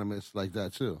be anonymous like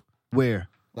that too? Where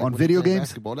like on video games?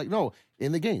 Basketball? Like no,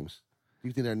 in the games. Do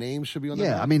you think their names should be on?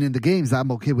 Yeah, I mean in the games I'm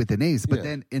okay with the names, but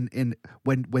then in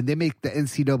when they make the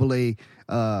NCAA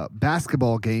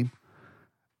basketball game.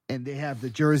 And they have the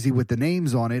jersey with the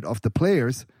names on it of the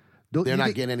players. They're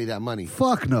not getting any of that money.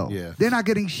 Fuck no. Yeah. They're not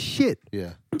getting shit.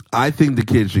 Yeah. I think the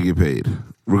kids should get paid,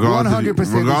 regardless.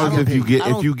 100%. Regardless if you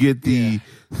get the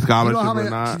scholarship or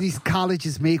not. These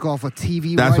colleges make off of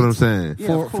TV. That's rights what I'm saying.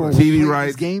 For TV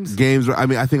rights, games. I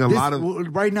mean, I think a lot of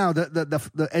right now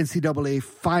the NCAA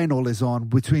final is on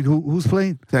between who's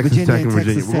playing Texas Virginia Tech and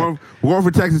Virginia. We're going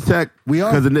for Texas Tech. We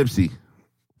are because of Nipsey.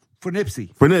 For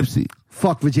Nipsey.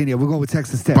 Fuck Virginia. We're going with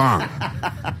Texas Tech. Bomb.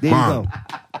 There you go.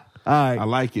 All right. I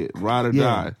like it. Ride or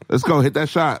die. Let's go. Hit that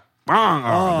shot. Bang.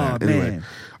 Oh, anyway. man.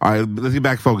 All right. Let's get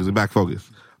back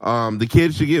focused. The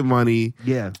kids should get money.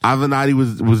 Yeah. Avenatti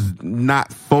was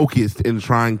not focused in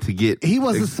trying to get. He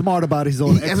wasn't smart about his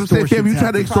own extortion. Fam, you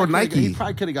tried to extort Nike. He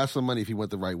probably could have got some money if he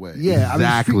went the right way. Yeah,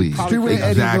 exactly. Streetwear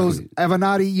Eddie goes,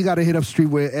 Avenatti, you got to hit up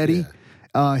Streetwear Eddie.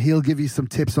 Yeah. He'll give you some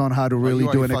tips on how to really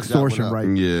do an extortion right.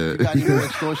 Yeah. He's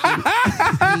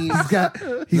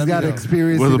got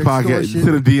experience in extortion.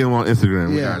 Send a DM on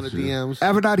Instagram. Yeah. DMs.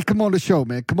 Avenatti, come on the show,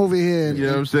 man. Come over here. You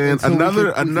know what I'm saying?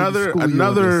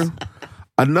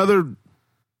 Another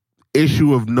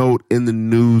issue of note in the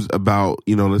news about,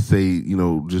 let's say,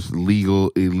 just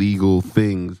illegal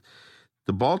things.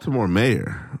 The Baltimore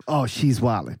mayor. Oh, she's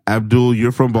wildin'. Abdul,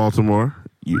 you're from Baltimore.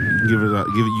 You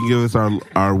can give us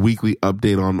our weekly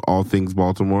update on all things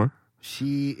Baltimore.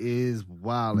 She is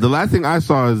wildin'. The last thing I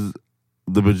saw is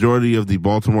the majority of the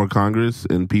Baltimore Congress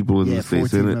and people in the state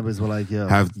Senate members were like,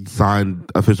 have signed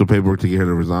official paperwork to get her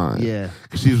to resign. Yeah.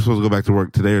 Because she's supposed to go back to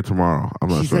work today or tomorrow. I'm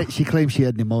not sure. She claimed she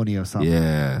had pneumonia or something.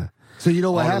 Yeah. So you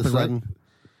know what happened, right?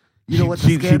 You know what the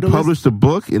she scandal published a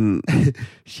book and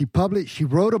she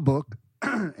wrote a book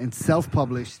and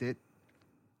self-published it.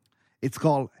 It's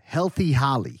called Healthy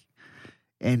Holly.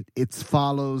 And it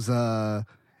follows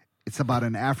it's about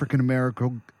an African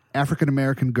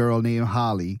American girl named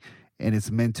Holly, and it's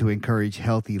meant to encourage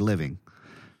healthy living.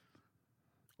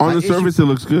 On the surface, it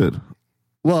looks good.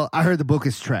 Well, I heard the book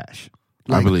is trash.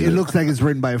 I believe it. It looks like it's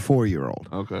written by a 4-year-old.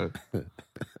 Okay.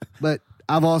 But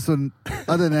I've also,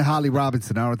 other than Holly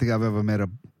Robinson, I don't think I've ever met a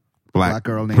black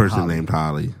girl named person Holly. named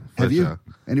Holly. Have you?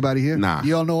 Anybody here? Nah.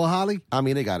 You all know a Holly? I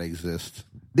mean, they gotta exist.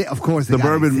 Of course, they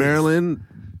Suburban Maryland.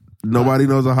 Nobody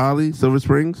knows a Holly. Silver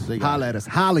Springs. Holla at us,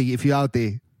 Holly. If you're out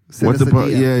there, what's the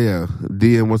DM.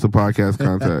 DM. What's the podcast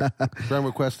contact? Friend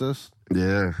request us.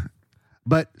 Yeah.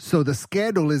 But so the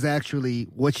scandal is actually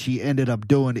what she ended up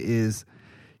doing is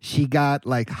she got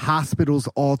like hospitals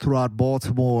all throughout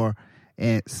Baltimore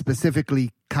and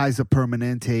specifically Kaiser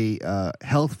Permanente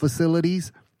health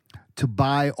facilities to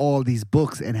buy all these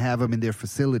books and have them in their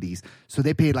facilities. So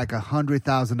they paid like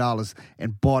 $100,000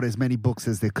 and bought as many books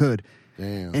as they could.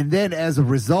 Damn. And then as a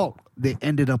result, they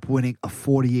ended up winning a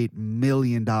 $48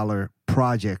 million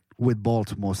project with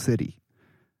Baltimore City.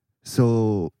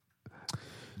 So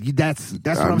that's what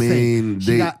I'm saying.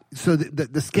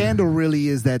 The scandal really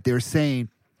is that they're saying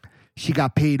she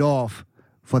got paid off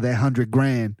for that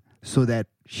 $100,000 so that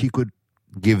she could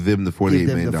give them the $48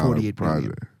 million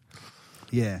project.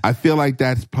 Yeah, I feel like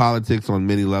that's politics on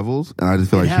many levels, and I just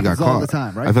feel like she got caught all the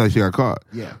time, right? I feel like she got caught.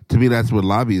 Yeah, to me, that's what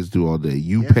lobbyists do all day.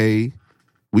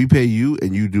 We pay you,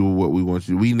 and you do what we want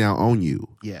you. We now own you.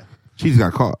 Yeah, she just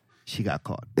got caught. She got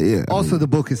caught. Yeah. Also, the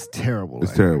book is terrible.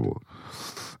 It's terrible.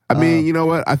 I mean, you know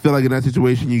what? I feel like in that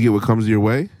situation, you get what comes your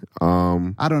way.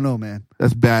 I don't know, man.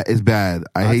 That's bad. It's bad.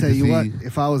 I'll hate tell to you see. What?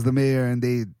 If I was the mayor and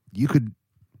you could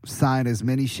sign as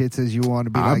many shits as you want to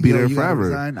be. I'll like, be there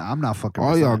forever. I'm not fucking.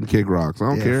 All y'all can kick rocks. I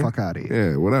don't care. Fuck out of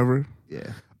here. Yeah, whatever.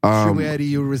 Yeah. Eddie,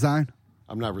 you resign?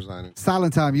 I'm not resigning.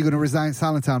 Silent Time, you gonna resign?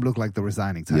 Silent Time look like the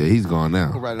resigning time. Yeah, he's gone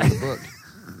now. I'll write it in the book.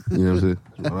 You know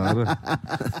what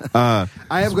I'm saying?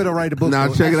 I am gonna write a book.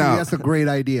 Now check it out. That's a great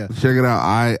idea. Check it out.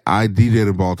 I DJ'd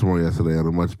in Baltimore yesterday on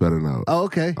a much better note. Oh,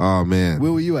 okay. Oh man,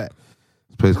 where were you at?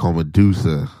 This place called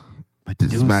Medusa.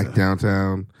 Smack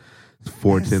downtown.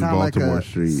 410 Baltimore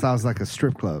Street. Sounds like a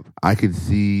strip club. I could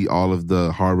see all of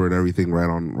the harbor and everything right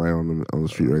on the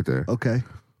street right there. Okay.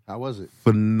 How was it?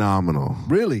 Phenomenal.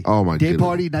 Really? Oh my god. Day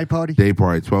party, night party? Day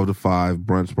party, 12 to 5,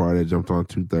 brunch party. I jumped on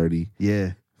 2:30.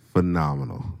 Yeah.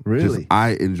 Phenomenal. Really? I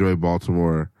enjoy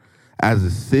Baltimore as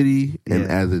a city and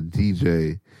as a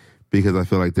DJ because I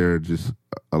feel like they're just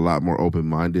a lot more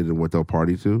open-minded in what they'll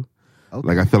party to. Okay.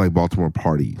 Like, I feel like Baltimore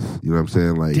parties. You know what I'm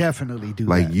saying? Like, definitely do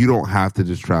like, that. you don't have to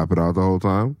just trap it out the whole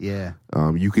time. Yeah.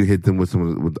 You can hit them with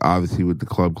obviously with the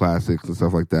club classics and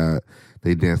stuff like that.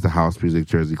 They dance to house music,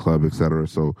 Jersey Club, etc.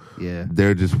 So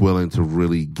they're just willing to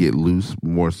really get loose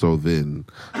more so than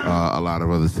a lot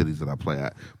of other cities that I play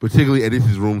at. Particularly, and this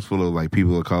is rooms full of like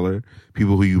people of color,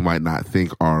 people who you might not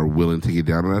think are willing to get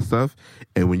down on that stuff.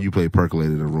 And when you play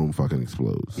Percolated, the room fucking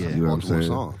explodes. Yeah, you know what I'm saying?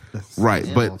 Song. Right,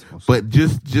 but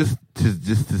just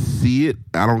to see it,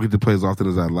 I don't get to play as often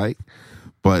as I'd like.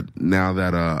 But now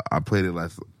that I played it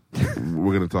last,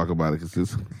 we're gonna talk about it because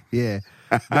this. Yeah.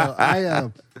 Well, I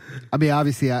mean,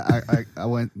 obviously, I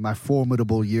went. My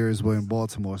formidable years were in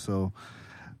Baltimore, so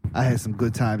I had some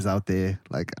good times out there.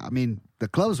 Like, I mean, the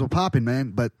clubs were popping,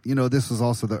 man. But this was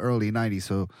also the early '90s,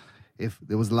 so if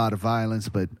there was a lot of violence,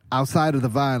 but outside of the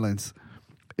violence,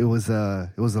 it was a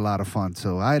lot of fun.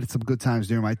 So I had some good times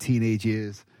during my teenage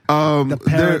years. The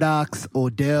Paradox,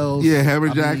 Odell's,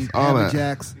 Hammerjacks, all that.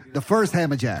 The first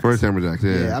Hammerjacks. First Hammerjacks,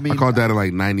 yeah. I mean, I caught that in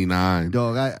like '99.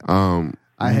 Dog,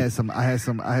 I had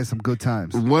some good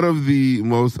times. One of the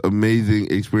most amazing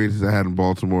experiences I had in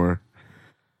Baltimore.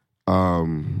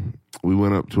 We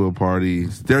went up to a party.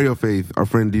 Stereo Faith, our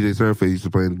friend DJ Stereo Faith used to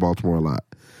play in Baltimore a lot.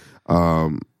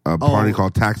 A party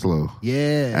called Taxlo.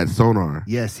 Yeah. At Sonar.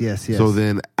 Yes. So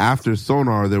then after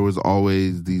Sonar, there was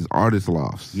always these artist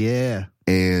lofts. Yeah.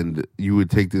 And you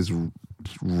would take this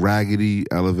raggedy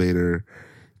elevator,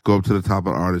 go up to the top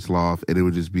of the artist loft, and it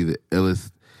would just be the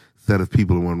illest set of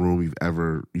people in one room you've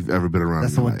ever been around.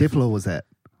 That's the one Diplo was at.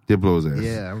 Diplo's ass.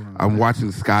 Yeah, I remember I'm that.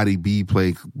 watching Scotty B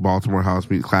play Baltimore house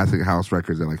music, classic house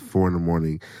records at like 4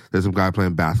 a.m. There's some guy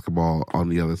playing basketball on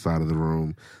the other side of the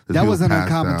room. That wasn't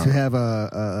uncommon to have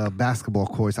a basketball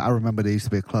court. I remember there used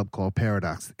to be a club called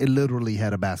Paradox. It literally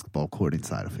had a basketball court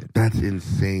inside of it. That's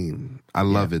insane. I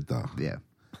love it though. Yeah.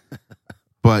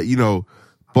 But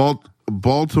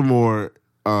Baltimore,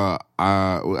 I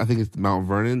think it's Mount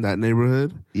Vernon, that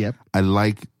neighborhood. Yep. I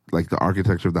like the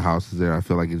architecture of the houses there. I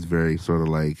feel like it's very sort of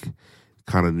like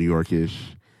kind of New Yorkish,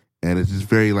 and it's just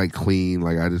very like clean.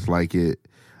 Like I just like it.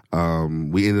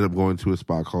 We ended up going to a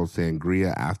spot called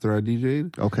Sangria after I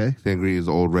DJ'd. Okay. Sangria is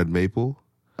Old Red Maple.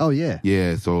 Oh yeah.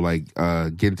 Yeah. So like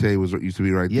Gente used to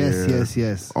be right there.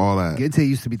 Yes. All that. Gente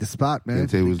used to be the spot, man.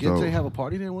 Gente was dope. Did Gente have a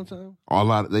party there one time?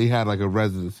 They had like a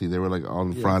residency. They were like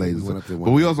on Fridays. We went up there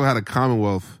but we also had a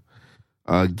Commonwealth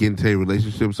Gente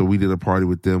relationship, so we did a party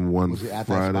with them one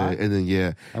Friday, and then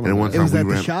and then one time it was we at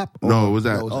ran. the shop. No, it was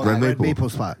at Red Maple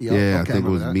spot. Yeah, I think it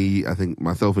was me. I think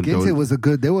myself and Gente Doty. was a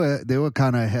good. They were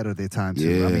kind of ahead of their time too.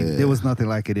 Yeah. I mean, there was nothing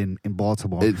like it in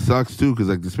Baltimore. It sucks too because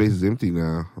like the space is empty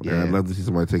now. Like, Yeah. I'd love to see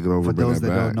somebody take it over. For and bring those that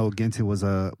back. don't know, Gente was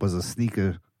a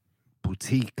sneaker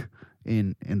boutique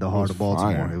in the heart of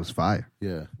Baltimore. Fire. It was fire.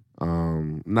 Yeah.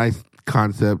 Nice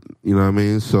concept, you know what I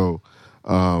mean? So,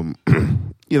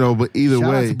 but either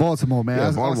Shout way, out to Baltimore, man. Yeah,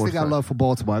 I still Baltimore's got tight. love for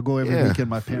Baltimore. I go every weekend.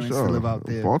 My parents for still live out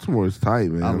there. Baltimore is tight,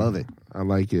 man. I love it. I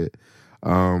like it.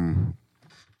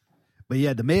 But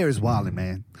yeah, the mayor is wilding,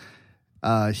 man.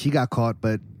 She got caught,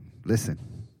 but listen,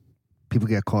 people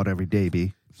get caught every day,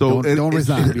 B. So don't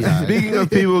resign. B. Speaking of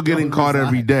people getting caught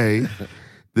every day,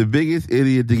 the biggest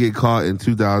idiot to get caught in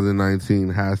 2019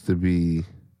 has to be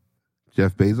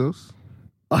Jeff Bezos.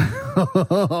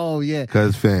 Oh yeah,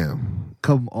 Because fam,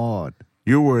 come on.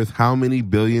 you're worth how many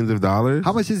billions of dollars?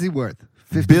 How much is he worth?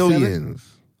 57?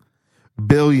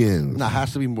 Billions. No, it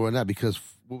has to be more than that because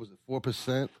what was it?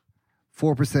 4%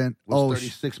 4%. was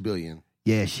 36 billion.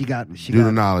 Yeah, she got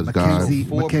the knowledge, guys. Mackenzie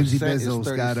 4% is Bezos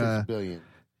 36 got billion.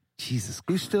 Jesus.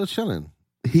 He's still chilling.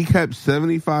 He kept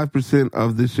 75%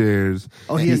 of the shares.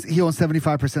 Oh, he owns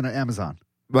 75% of Amazon.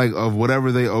 Like of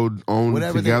whatever they owned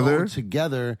Whatever together. they owned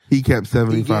together, He kept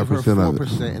he gave her 75% of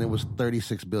 4%, it. and it was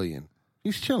 36 billion.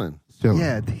 He's chilling. Chilling.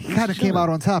 Yeah, he kind of came out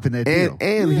on top in that deal.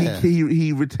 And Yeah.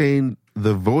 he retained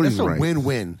the voting That's a rights.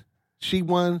 win-win. She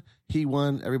won, he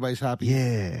won, everybody's happy.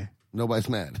 Yeah. Nobody's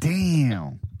mad.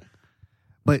 Damn.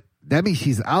 But that means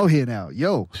she's out here now.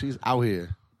 Yo, She's out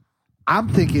here. I'm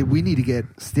thinking we need to get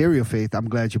Stereo Faith. I'm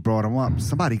glad you brought him up.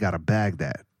 Somebody got to bag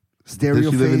that. Stereo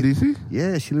Does she Faith. live in D.C.?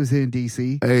 Yeah, she lives here in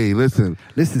D.C. Hey, listen.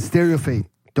 Listen, Stereo Faith,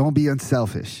 don't be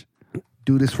unselfish.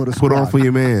 Do this for the squad. Put on for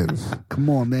your mans. Come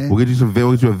on, man. We'll get you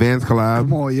we'll get you a Vans collab.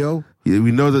 Come on, yo. Yeah,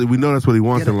 we know that's what he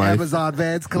wants Get an in life. Amazon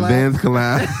Vans collab. Vans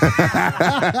collab.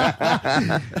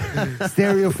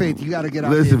 Stereo Faith, you got to get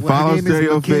out Listen, there. follow Her name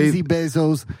Stereo is Mackenzie Faith.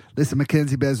 Bezos. Listen,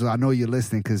 Mackenzie Bezos, I know you're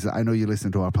listening because I know you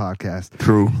listen to our podcast.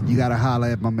 True. You got to holler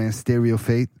at my man Stereo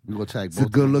Faith. We gonna tag He's a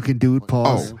good-looking dude,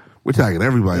 pause. Oh, we're tagging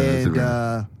everybody on And,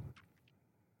 Instagram.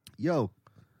 yo,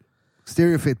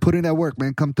 Stereo Faith, put in that work,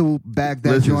 man. Come through, bag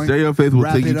that Listen, joint. Stereo Faith will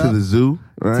wrap take it you to up, the zoo.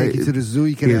 Right? Take you to the zoo.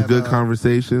 You can He has have good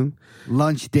conversation.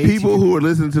 lunch dates. People who are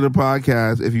listening to the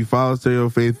podcast, if you follow Stereo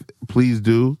Faith, please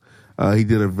do. He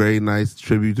did a very nice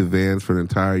tribute to Vans for an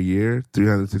entire year,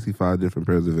 365 different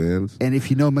pairs of Vans. And if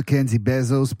you know Mackenzie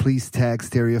Bezos, please tag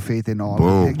Stereo Faith in all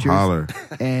Boom, the pictures. holler.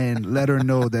 And let her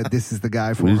know that this is the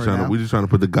guy for We're her now. just trying to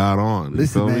put the God on.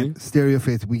 Listen, you feel man, me? Stereo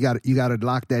Faith, you got to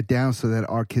lock that down so that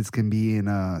our kids can be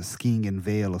in skiing in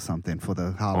Vail or something for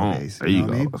the holidays. There you know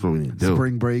go. what I mean? That's what we need to do.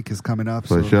 Spring break is coming up.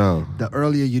 For so sure. the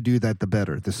earlier you do that, the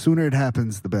better. The sooner it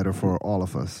happens, the better for all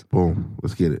of us. Boom.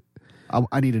 Let's get it.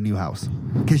 I need a new house.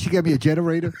 Can she get me a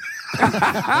generator?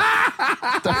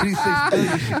 36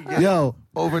 billion she can get Yo,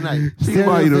 overnight. She can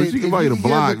buy you the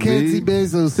block, Mackenzie B.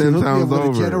 Bezos 10 hook me up times with a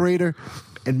over. generator,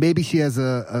 and maybe she has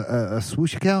a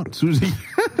swoosh account. Susie.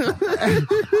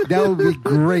 That would be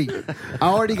great. I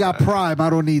already got Prime. I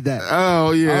don't need that.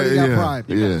 Oh, yeah. I already got yeah. Prime.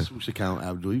 You got Yeah. a swoosh account,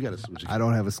 Abdul. You got a swoosh account. I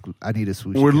don't have a. I need a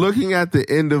swoosh. We're account. looking at the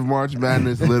end of March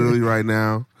Madness literally right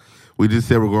now. We just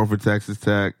said we're going for Texas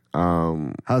Tech.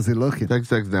 How's it looking?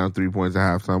 Texas down 3 points at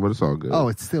halftime, but it's all good. Oh,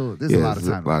 it's still there's a lot of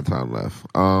time. A lot of time left.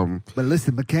 But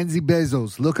listen, Mackenzie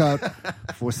Bezos, look out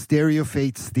for Stereo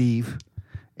Fate Steve.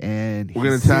 And we're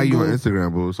gonna tag you on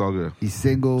Instagram, boo. It's all good. He's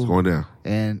single. It's going down.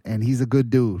 And he's a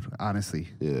good dude, honestly.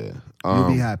 Yeah. You'll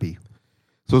be happy.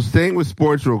 So staying with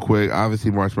sports real quick, obviously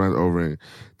March Madness over.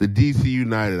 The DC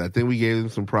United, I think we gave them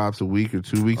some props a week or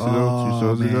 2 weeks ago, 2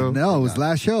 shows ago. No, it was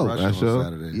last show. Last show?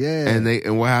 Saturday. Yeah.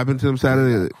 And what happened to them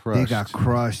Saturday? They got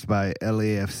crushed by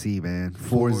LAFC, man.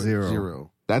 4-0.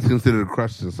 That's considered a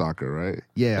crush in soccer, right?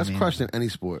 Yeah. That's crushed in any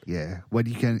sport. Yeah. What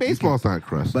you can Baseball's not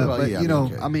crushed. But you know,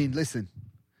 okay. I mean, listen.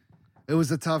 It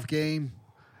was a tough game.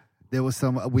 There was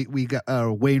some. We got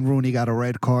Wayne Rooney got a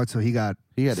red card, so he had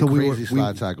a crazy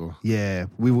slide tackle. Yeah,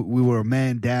 we were a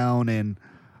man down, and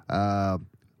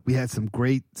we had some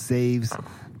great saves.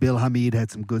 Bill Hamid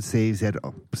had some good saves. He had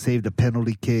saved a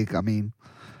penalty kick. I mean,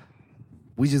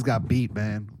 we just got beat,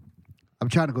 man. I'm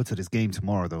trying to go to this game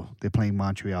tomorrow, though. They're playing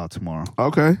Montreal tomorrow.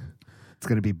 Okay. It's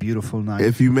gonna be a beautiful night.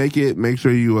 If you make it, make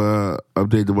sure you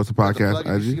update the What's the Podcast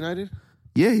IG. United?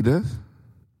 Yeah, he does.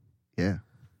 Yeah.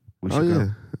 We should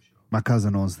go. My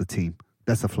cousin owns the team.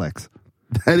 That's a flex.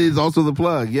 That is also the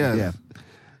plug. Yes. Yeah.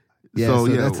 Yeah.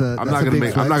 So I'm not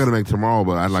gonna make tomorrow,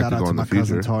 but I'd like to go in the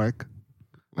future. Cousin Tarek.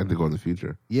 I'd like to go in the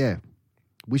future. Yeah,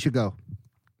 we should go.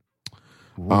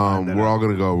 We're all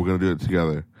gonna go. We're gonna do it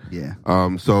together. Yeah.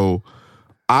 So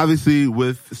obviously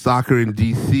with soccer in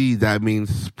DC, that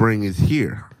means spring is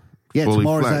here. Yeah.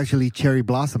 Tomorrow's actually Cherry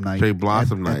Blossom Night. Cherry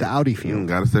Blossom Night at the Audi Field.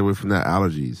 Gotta stay away from that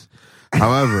allergies.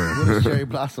 However, what is Cherry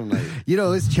Blossom Night? You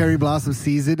know, it's Cherry Blossom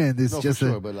season, and it's just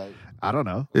I don't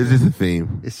know. It's just a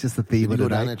theme. It's just a theme. Did you go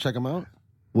down there and check them out?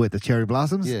 With the cherry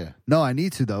blossoms? Yeah. No, I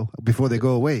need to though before they go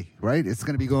away. Right? It's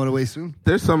going to be going away soon.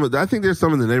 There's some. I think there's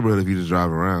some in the neighborhood if you just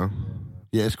drive around.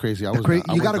 Yeah, it's crazy.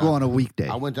 You got to go on a weekday.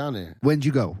 I went down there. When'd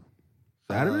you go?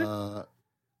 Saturday.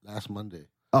 Last Monday.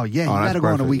 Oh yeah, you got to go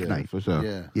on a weeknight. Yeah, for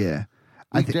sure. Yeah.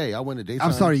 Weekday. I went to daytime.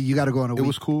 I'm sorry, you got to go on a week. It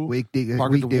was cool. Weekday or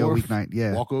weeknight.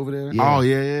 Yeah. Walk over there. Yeah. Oh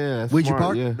yeah. Where'd you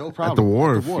park? Yeah. No problem. At the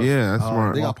wharf. Yeah, that's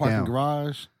smart. They got parking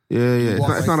garage. Yeah.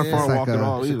 It's not a far walk at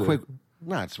all. It's a quick.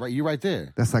 Nah, it's right. You're right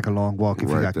there. That's like a long walk if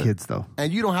you got kids, though.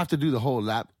 And you don't have to do the whole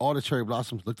lap. All the cherry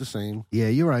blossoms look the same. Yeah,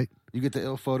 you're right. You get the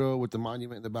ill photo with the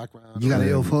monument in the background. You got an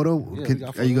ill photo? Yeah,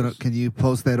 Can you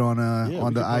post that on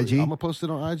the IG? I'm gonna post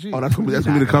it on IG. Oh, that's gonna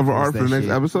be the cover art for the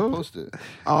next episode. Post it.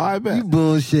 Oh, I bet. You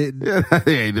bullshitting. Yeah,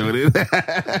 he ain't doing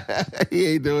it. He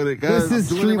ain't doing it. This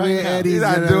is Streetwear Eddie's.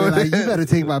 Not doing it. You better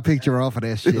take my picture off of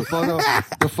that shit.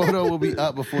 The photo will be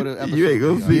up before the episode. You ain't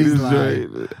gonna see this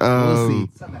joint. We'll see.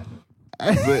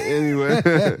 But anyway,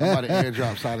 I'm about to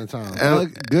airdrop Silent Time.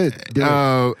 Good.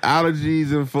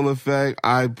 Allergies in full effect.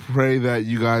 I pray that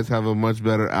you guys have a much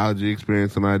better allergy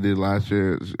experience than I did last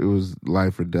year. It was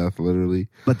life or death, literally.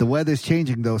 But the weather's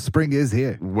changing, though. Spring is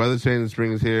here. Weather's changing.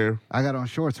 Spring is here. I got on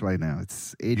shorts right now.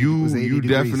 It's 80. You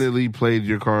definitely played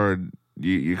your card.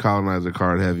 Your colonizer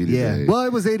card heavy today. Yeah. Well,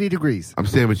 it was 80 degrees. I'm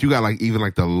saying, but you got even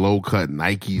the low cut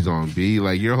Nikes on, B.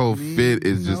 Like your whole fit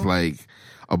is just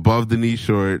above the knee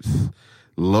shorts.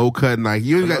 Low cut Nike.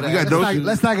 You got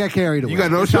let's not get carried away. You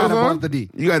got no shows on? The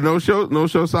you got no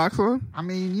show socks on? I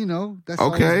mean, that's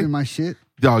always been my shit.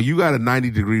 Dog, you got a 90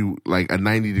 degree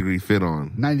fit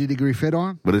on. 90 degree fit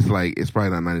on? But it's probably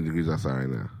not 90 degrees outside right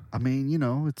now. I mean,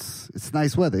 it's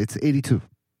nice weather. It's 82.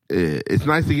 It's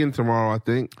nice again tomorrow, I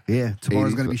think. Yeah,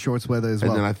 tomorrow's going to be shorts weather as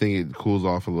well. And then I think it cools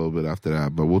off a little bit after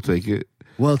that, but we'll take it.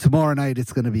 Well, tomorrow night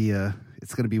it's going to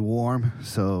be warm,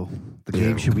 so the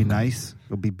game should be nice.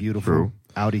 It'll be beautiful. True.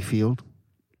 Audi Field.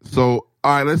 So,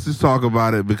 all right, let's just talk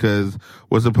about it because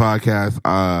What's the Podcast?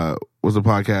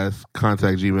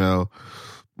 Contact Gmail.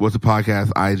 What's the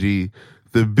Podcast? IG.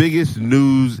 The biggest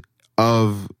news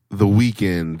of the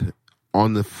weekend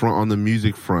on the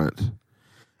music front,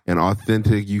 and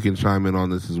Authentic, you can chime in on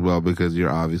this as well because you're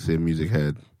obviously a music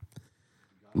head.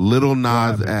 Lil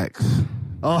Nas X.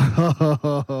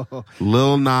 Oh,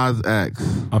 Lil Nas X.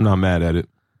 I'm not mad at it.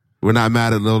 We're not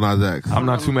mad at Lil Nas X. I'm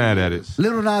not too mad at it.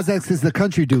 Lil Nas X is the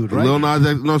country dude, right? Lil Nas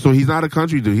X, no, so he's not a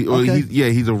country dude.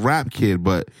 He's a rap kid,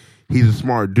 but he's a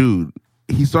smart dude.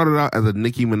 He started out as a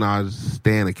Nicki Minaj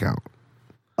stan account.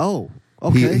 Oh,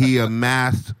 okay. He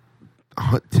amassed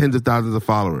tens of thousands of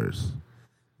followers.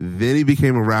 Then he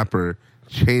became a rapper,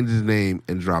 changed his name,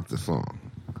 and dropped the song.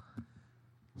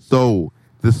 So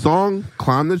the song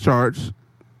climbed the charts.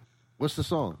 What's the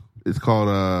song? It's called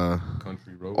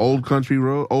Country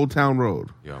Road. Old Town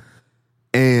Road. Yeah.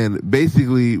 And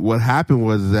basically what happened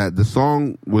was that the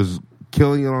song was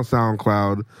killing it on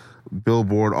SoundCloud,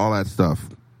 Billboard, all that stuff.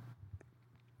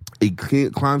 It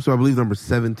climbs to, I believe, number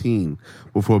 17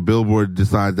 before Billboard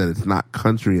decides that it's not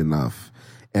country enough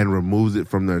and removes it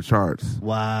from their charts.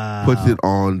 Wow. Puts it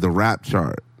on the rap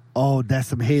chart. Oh, that's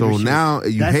some hater So shit. now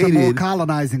you that's hated. some more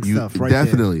colonizing stuff, right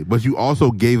Definitely. there. But you also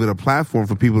gave it a platform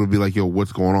for people to be like, yo,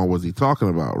 what's going on? What's he talking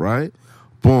about, right?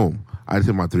 Boom. I just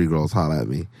hit my 3 girls holler at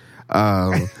me.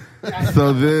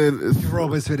 So then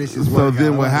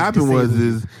what happened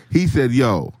was he said,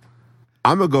 yo,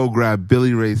 I'm going to go grab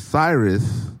Billy Ray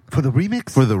Cyrus. For the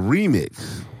remix?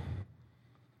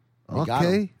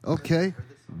 Okay.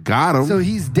 Got him. So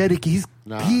he's dedicated.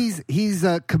 He's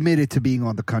committed to being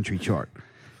on the country chart.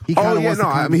 He he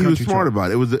was smart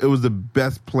about it. It was the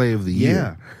best play of the year.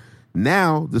 Yeah.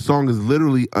 Now the song is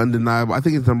literally undeniable. I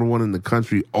think it's number 1 in the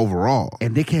country overall.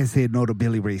 And they can't say no to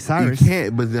Billy Ray Cyrus. You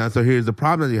can't. But now, so here's the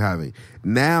problem that you're having.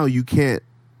 Now you can't.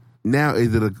 Now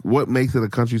what makes it a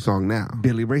country song now?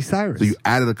 Billy Ray Cyrus. So you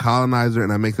added a colonizer,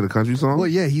 and that makes it a country song. Well,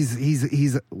 yeah, he's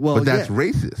But that's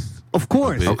racist. Of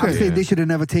course. Okay. I'm saying they should have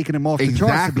never taken him off the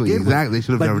charts to begin with. Exactly. They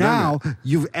should have never done that. But now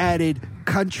you've added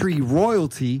country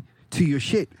royalty to your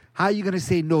shit. How are you going to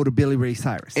say no to Billy Ray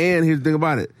Cyrus? And here's the thing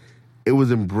about it. It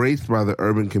was embraced by the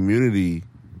urban community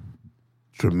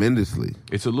tremendously.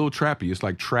 It's a little trappy. It's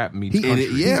like trap meets country.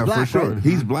 He's black, for sure. right?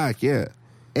 He's black, yeah.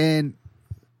 And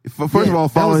first of all,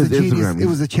 follow his Instagram. It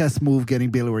was a chess move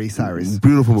getting Billy Ray Cyrus.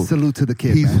 Beautiful move. Salute to the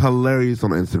kid. He's man. hilarious on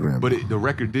Instagram. But the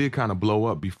record did kind of blow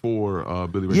up before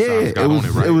Billy Ray Cyrus got on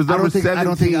it, right? It was I number 17.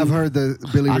 don't think I've heard the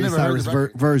Billy Ray Cyrus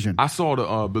version. I saw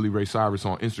the Billy Ray Cyrus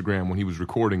on Instagram when he was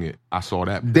recording it. I saw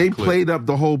that. They clip. played up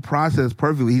the whole process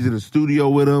perfectly. He's in the studio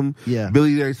with him. Yeah.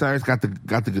 Billy Ray Cyrus got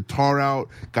the guitar out,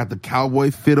 got the cowboy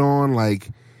fit on. Like,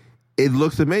 it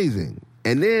looks amazing.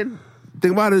 And then,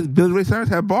 think about it, Billy Ray Cyrus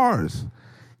had bars.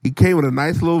 He came with a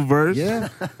nice little verse. Yeah.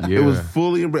 It was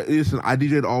fully embraced. Listen, I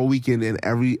DJ'd all weekend, and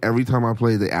every time I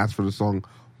played, they asked for the song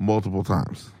multiple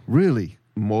times. Really?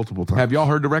 Multiple times. Have y'all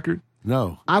heard the record?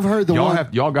 No. I've heard the one.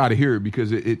 Y'all got to hear it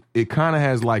because it kind of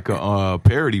has like a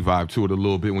parody vibe to it a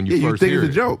little bit when you first think hear it's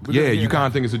it. a joke. Yeah, you kind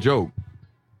of think it's a joke.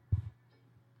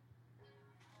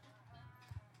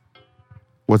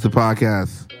 What's the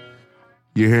podcast?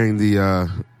 You're hearing the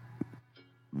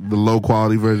low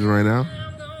quality version right now.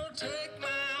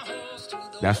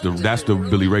 That's the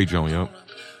Billy Ray joint, yo.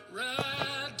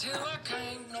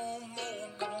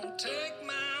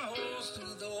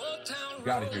 You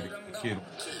gotta hear the kid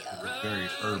very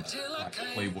urban, like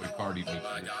Playboy Cardi beat.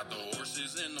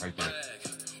 Right there.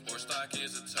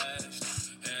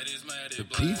 The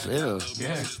beats, Yeah.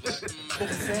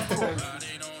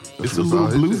 It's a little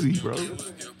bluesy, bro.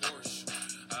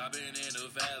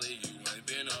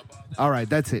 All right,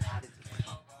 that's it.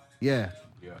 Yeah.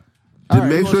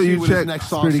 Make sure you check. Next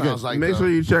song sounds like, make sure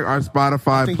you check our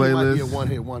Spotify I think he might be a playlist.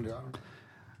 one-hit wonder.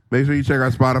 Make sure you check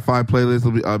our Spotify playlist.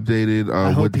 It'll be updated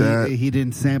I hope with that. he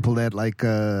didn't sample that like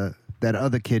that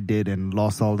other kid did and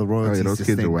lost all the Oh, royalties. yeah, those to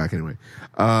kids Sting. are whack anyway.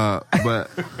 But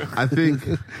I think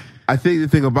the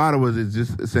thing about it was it's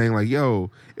just saying like,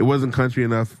 yo, it wasn't country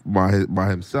enough by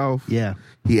himself. Yeah.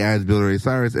 He adds Billy Ray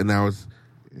Cyrus, and now it's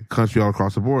country all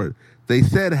across the board. They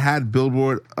said had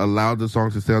Billboard allowed the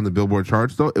song to stay on the Billboard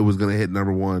charts, though, it was going to hit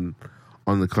number 1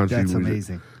 on the country. That's music.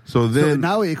 amazing. So then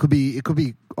now it could be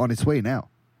on its way now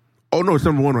oh no, it's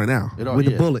number 1 right now. with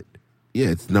the bullet. Yeah,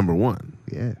 it's number 1.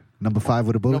 Yeah. Number 5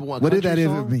 with a bullet. Number 1 What did that country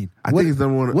even song? mean? I think it's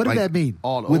number 1. What like, did that mean?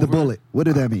 all With a over? bullet. What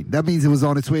did that mean? That means it was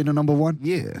on its way to number 1?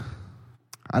 Yeah,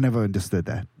 I never understood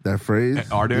that. that phrase.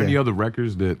 Are there Yeah. any other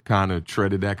records that kind of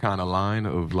treaded that kind of line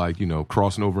of like,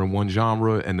 crossing over in one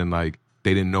genre and then like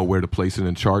they didn't know where to place it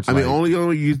in charts? I mean, like,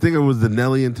 only you think it was the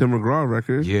Nelly and Tim McGraw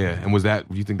record. yeah. And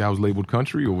you think that was labeled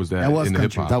country or was that, That was in the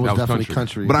hip country. hop? That was definitely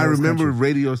country. But I That was remember country.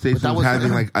 radio stations that was-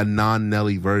 having like a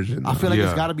non-Nelly version. I feel like Yeah.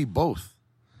 it's got to be both.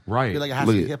 I Right. feel like it has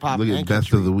look to at, be hip hop look and at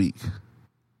Best country. of the Week.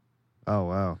 Oh,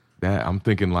 wow. That I'm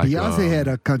thinking like Beyonce had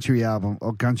a country album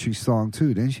or country song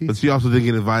too, didn't she? But she also didn't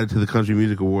get invited to the Country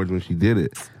Music Awards when she did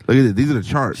it. Look at it. These are the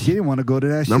charts. She didn't want to go to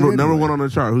that Number shit anyway. 1 on the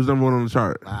chart. Who's number 1 on the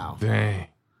chart? Wow. dang.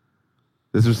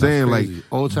 That's what I'm saying. Like crazy.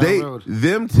 Old Town Road.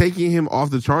 them taking him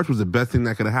off the charts was the best thing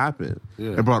that could have happened.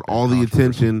 Yeah. It brought all the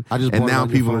attention, I just and bought it now on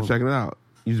your people are phone. checking it out.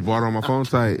 You just bought it on my phone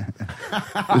site.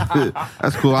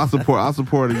 That's cool. I'll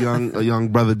support a young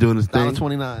brother doing his thing.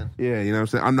 $1.29. Yeah, you know what I'm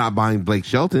saying? I'm not buying Blake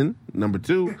Shelton, number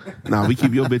 2. Nah, we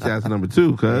keep your bitch ass at number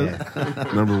 2,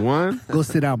 cuz. Number 1, Go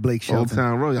sit down, Blake Old Shelton.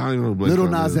 Town Road. I don't even know who Blake Little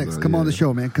Shelton Nas is, X, though. come on the Yeah.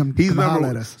 show, man. Come He's holler number.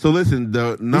 at us. So listen,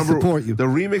 the support you. The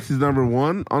remix is number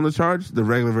 1 on the charts. The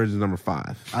regular version is number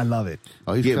 5. I love it.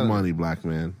 Oh, he's Get killing it. money, black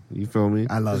man. You feel me?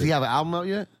 I love Does it. he have an album out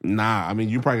yet? Nah, I mean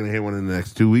you're probably gonna hit one in the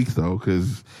next 2 weeks though,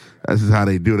 because that's just how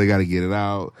they do. They got to get it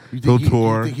out. He'll You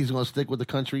tour. think he's going to stick with the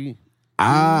country?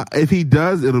 If he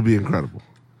does, it'll be incredible.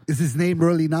 Is his name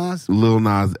really Nas? Lil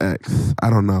Nas X. I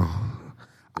don't know.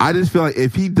 I just feel like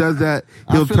if he does that,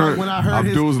 he'll turn. Like when I heard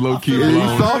Abdul's low key. Is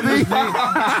he salty? When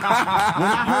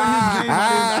I heard his name,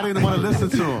 I didn't want to listen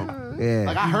to him. Yeah.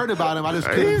 Like I heard about him, I just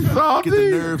He's couldn't salty. get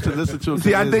the nerve to listen to him.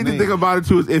 See, I think the thing about it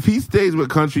too is if he stays with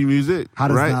country music, How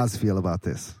does right? Nas feel about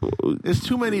this? There's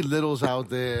too many littles out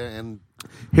there, and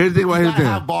Here's the thing. you Here's the gotta thing.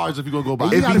 have bars if you're gonna go by.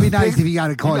 You If gotta he be nice sticks- if you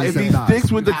gotta call If yourself he Nas.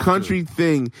 sticks with the You have country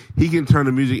thing, he can turn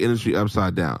the music industry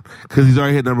upside down because he's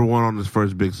already hit number 1 on his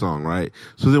first big song, right?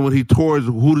 So then when he tours,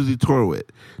 who does he tour with?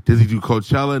 Does he do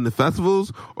Coachella and the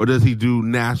festivals, or does he do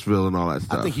Nashville and all that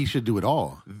stuff? I think he should do it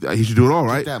all. He should do it all,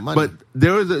 right? that money. But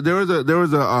there was a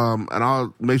and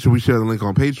I'll make sure we share the link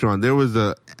on Patreon. There was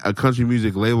a country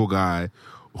music label guy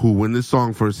who, when this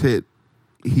song first hit,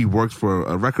 he works for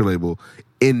a record label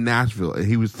in Nashville, and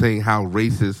he was saying how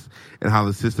racist and how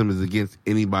the system is against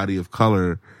anybody of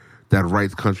color that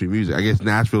writes country music. I guess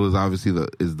Nashville is obviously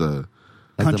the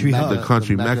Country hub. the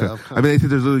country the mecca. of country. I mean, they said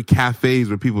there's literally cafes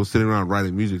where people are sitting around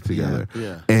writing music together.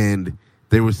 Yeah. And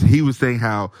he was saying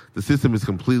how the system is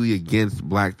completely against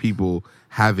black people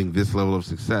having this level of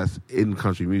success in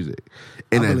country music.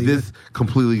 And I that believe this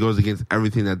completely goes against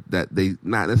everything that they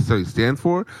not necessarily stand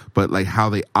for, but like how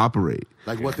they operate.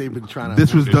 Like what they've been trying to.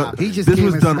 This was done. He just This came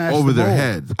was and done smashed over the their mold.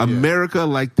 heads. America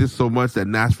liked this so much that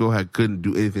Nashville couldn't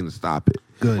do anything to stop it.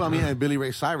 Good. Well, I mean, and Billy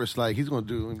Ray Cyrus, like he's gonna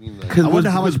do. I mean, like, I wonder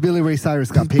how much Billy Ray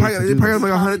Cyrus got paid to They do probably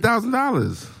this. like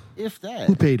 $100,000. if that.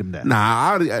 Who paid him that?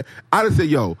 Nah, I'd have said,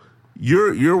 yo,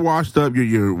 you're washed up.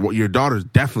 Your daughter's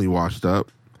definitely washed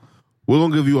up. We're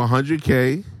gonna give you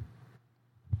 $100K,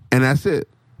 and that's it.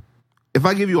 If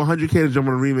I give you $100K to jump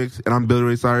on a remix, and I'm Billy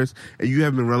Ray Cyrus, and you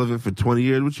haven't been relevant for 20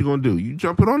 years, what you gonna do? You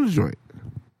jump it on the joint.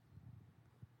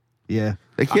 Yeah.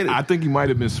 They can't. I think he might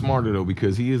have been smarter though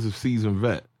because he is a seasoned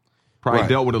vet. Probably Right.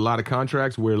 dealt with a lot of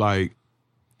contracts where like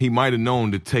he might have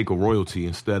known to take a royalty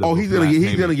instead of. he's a gonna flat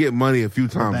get payment. money a few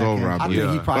times Back over. end. I I believe.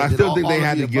 think he But probably I did still all, think they all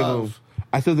had of to the give him. above.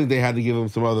 I still think they had to give him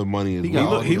some other money as He well.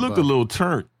 got He looked a little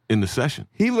turnt in the session.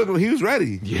 He was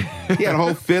ready. Yeah. He had a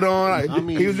whole fit on. I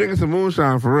mean- he was drinking some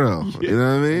moonshine for real. You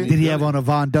know what I mean? Did he have on a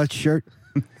Von Dutch shirt?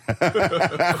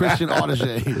 Christian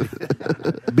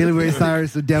Audige. Billy Ray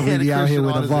Cyrus would definitely be Yeah, the out here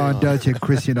with Christian a Von Audige. Dutch and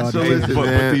Christian So Audige. listen, But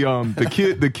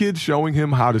man. the kid showing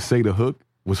him how to say the hook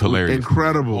was hilarious.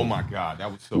 Incredible. Oh my god,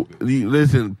 that was so good.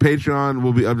 Listen, Patreon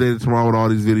will be updated tomorrow with all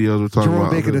these videos. We're talking Jerome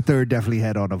about. Baker III definitely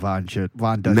had on a Von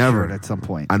Dutch Never. shirt at some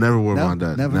point. I never wore No? Von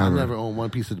Dutch. Never? I Never. never owned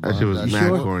one piece of That shit was Bond. mad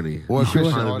sure? corny. Or You sure?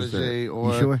 Christian 100%. Audige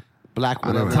or You sure? Black I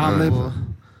whatever. never- Tom I Lip? never-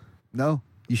 No?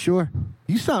 You sure?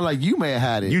 You sound like you may have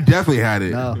had it. You definitely had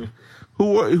it. No.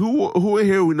 Who in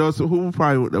here we know? So who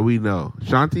probably that we know?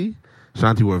 Shanti.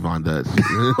 Shanti wore Von Dutch.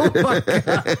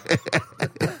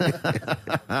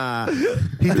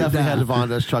 He definitely had the Von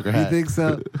Dutch trucker You hat. think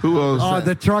so? Who else? Oh,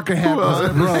 the trucker hat was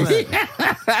gross.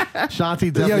 Shanti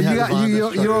Yo, definitely had the Von Dutch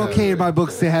you're trucker okay hat. in my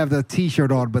books to have the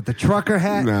T-shirt on, but the trucker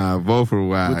hat, Nah, both are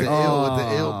whack. With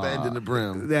the ill bend in the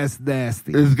brim. that's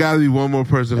nasty. There's got to be one more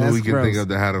person who That's we can gross. think of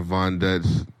that had a Von Dutch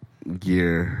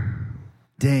gear.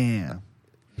 Damn.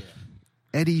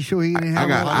 Eddie, you sure he didn't have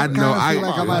one? I know. kinda I feel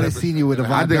like I might have seen you with a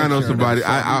Von I think I Dutch know shirt. somebody.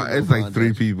 It's like Von 3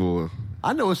 Dutch. people.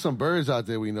 I know it's some birds out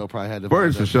there we know probably had the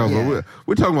Birds Von for Dutch. sure, Yeah. but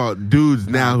we're talking about dudes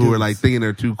now who are like thinking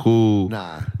they're too cool.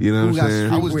 Nah. You know Who what got I'm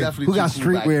saying? I was streetwear? definitely Who got too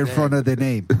cool back streetwear in then. front of their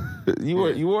name? You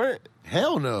wore it?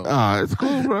 Hell no. It's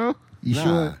cool, bro. You Nah.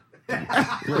 sure?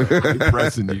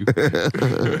 Pressing you.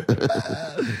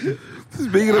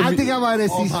 Speaking of, I think I might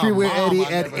have Oh, seen my streetwear mom, Eddie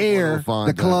I at never Air, wore a Von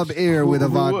the club Dutch. Air with a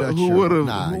Von Dutch who shirt. would have?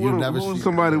 Nah, you'll never see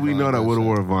somebody we Von know that Dutch would have shirt.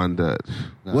 wore a Von Dutch.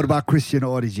 What about Christian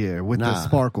Audige with the Nah.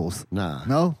 sparkles? Nah.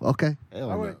 No? Okay.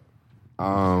 Hell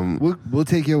no. We'll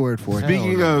take your word for it.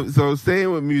 Speaking of, so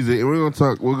staying with music, and we're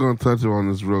gonna touch on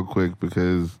this real quick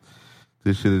because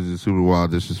this shit is just super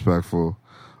wild, disrespectful.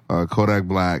 Kodak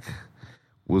Black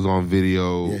was on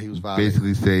video, Yeah, he was violating.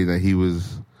 basically saying that he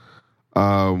was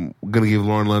gonna give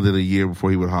Lauren London a year before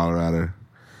he would holler at her,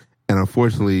 and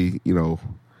unfortunately,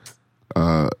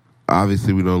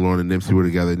 obviously we know Lauren and Nipsey were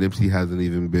together. Nipsey hasn't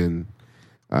even been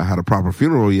had a proper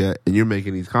funeral yet, and you're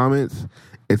making these comments.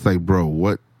 It's like, bro,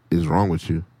 what is wrong with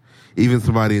you? Even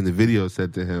somebody in the video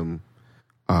said to him,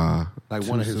 Like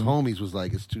one of his homies was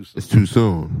like, it's too soon. it's too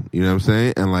soon. You know what I'm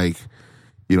saying? And like,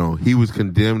 he was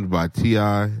condemned by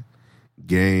T.I.,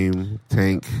 Game,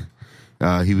 Tank.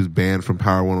 He was banned from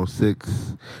Power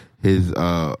 106. His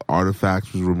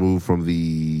artifacts was removed from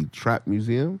the Trap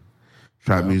Museum,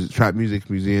 Trap Music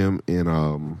Museum in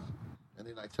And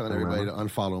they like telling everybody to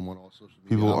unfollow him on all social media.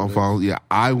 people outlets. unfollow. Yeah,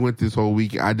 I went this whole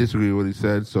weekend. I disagree with what he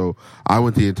said, so I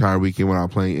went the entire weekend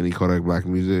without playing any Kodak Black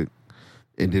music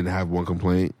and didn't have one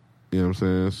complaint. You know what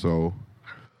I'm saying? So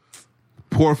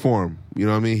poor form. You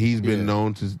know what I mean? He's been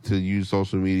known to use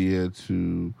social media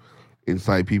to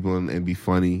incite people and be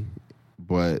funny,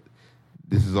 but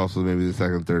this is also maybe the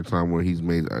second, third time where he's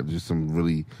made just some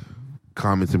really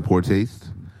comments in poor taste.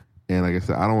 And like I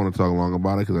said, I don't want to talk long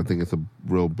about it because I think it's a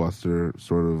real Buster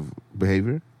sort of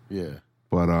behavior. Yeah.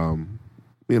 But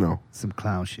some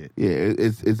clown shit. Yeah,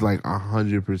 it's like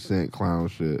 100% clown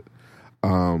shit.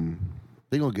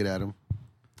 They gonna get at him.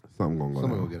 Something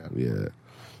gonna get at him. Yeah.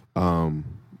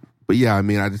 But yeah, I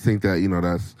mean, I just think that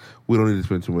that's we don't need to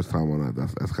spend too much time on that.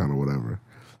 That's kind of whatever.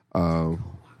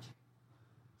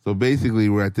 So basically,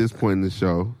 we're at this point in the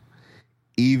show.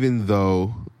 Even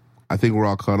though I think we're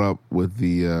all caught up with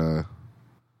the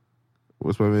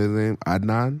what's my man's name?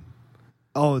 Adnan.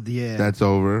 Oh yeah, that's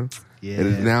over. Yeah, it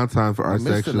is now time for our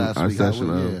section.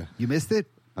 You missed it?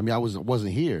 I mean, I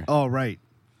wasn't here. Oh right.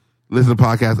 Listen to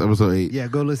podcast episode 8. Yeah,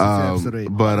 go listen to episode 8.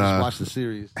 But just watch the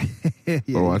series. Yeah,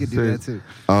 you can do that too.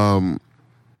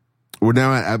 We're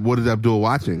now at what is Abdul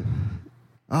watching?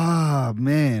 Oh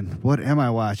man, what am I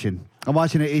watching? I'm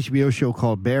watching an HBO show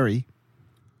called Barry.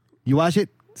 You watch it?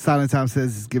 Silent Tom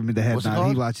says he's giving me the head nod.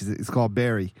 He watches it. It's called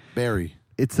Barry. Barry.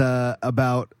 It's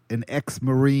about an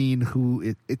ex-Marine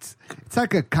who it's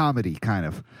like a comedy kind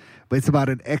of, but it's about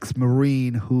an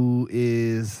ex-Marine who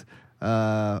is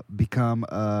become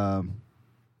a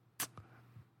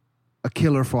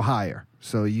killer for hire.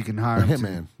 So you can hire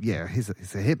him. Hitman. He's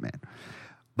a hitman.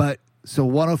 But so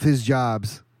one of his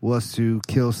jobs was to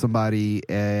kill somebody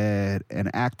at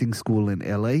an acting school in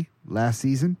LA last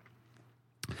season.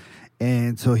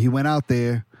 And so he went out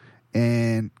there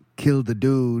and killed the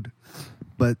dude,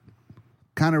 but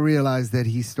kind of realized that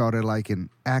he started liking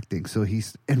acting. So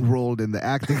he's enrolled in the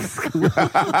acting school.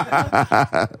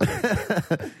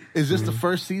 Is this the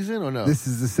first season or no? This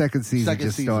is the second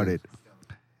season started.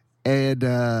 And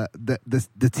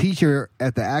the teacher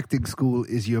at the acting school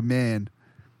is your man,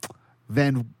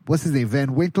 what's his name?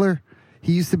 Van Winkler.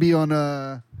 He used to be on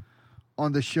the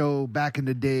show back in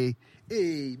the day.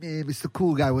 Hey man, it's the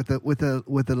cool guy with the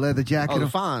leather jacket. Oh, the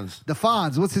Fonz. The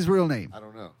Fonz. What's his real name? I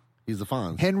don't know. He's the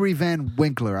Fonz. Henry Van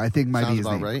Winkler, I think might be his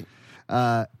name. Sounds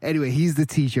about right. Anyway, he's the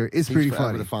teacher. It's pretty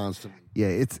funny. The Fonz to me. Yeah,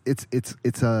 it's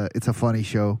a funny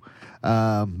show.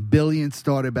 Billion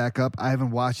started back up. I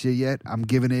haven't watched it yet. I'm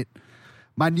giving it.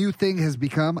 My new thing has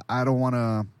become I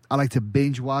like to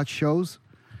binge watch shows,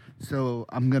 so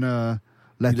I'm gonna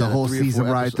let the whole season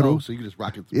ride through. So you can just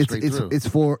rock it straight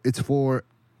through.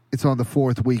 It's on the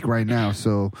 4th week right now,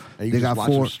 so they got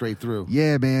 4 straight through.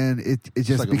 Yeah, man, it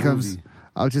just like becomes.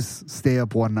 I'll just stay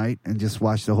up one night and just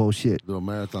watch the whole shit. Do a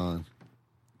marathon.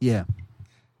 Yeah.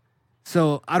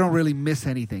 So I don't really miss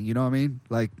anything. You know what I mean?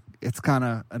 Like it's kind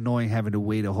of annoying having to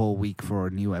wait a whole week for a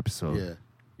new episode. Yeah,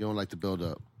 you don't like the build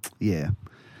up. Yeah.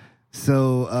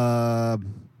 So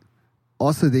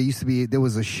also there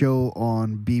was a show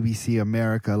on BBC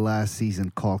America last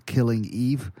season called Killing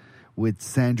Eve with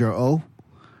Sandra Oh.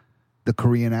 The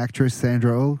Korean actress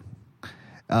Sandra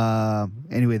Oh.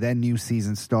 Anyway, that new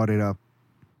season started up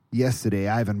yesterday.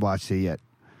 I haven't watched it yet,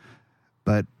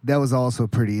 but that was also a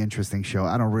pretty interesting show.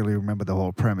 I don't really remember the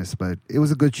whole premise, but it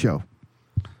was a good show.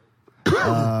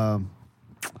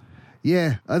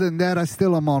 Yeah. Other than that, I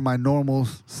still am on my normal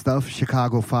stuff: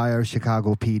 Chicago Fire,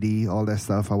 Chicago PD, all that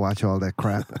stuff. I watch all that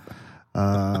crap.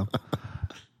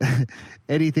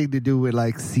 Anything to do with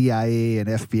like CIA and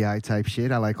FBI type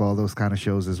shit, I like all those kind of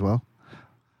shows as well.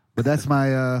 But that's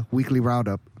my weekly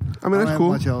roundup. I mean, that's cool.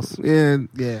 Much else. Yeah.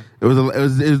 It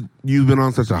was. You've been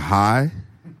on such a high.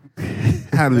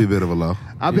 Had to be a bit of a low.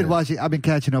 I've been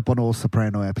catching up on old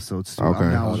Soprano episodes too. Okay.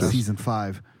 I'm now on season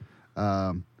 5.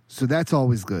 So that's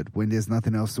always good. When there's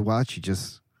nothing else to watch, you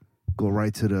just go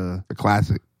right to the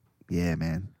classic. Yeah,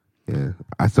 man. Yeah,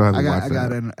 I still haven't watched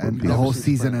that. I got a whole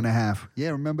season and a half. Yeah,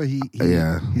 remember he's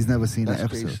never seen the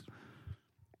episode.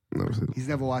 Never seen. He's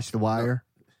never watched The Wire.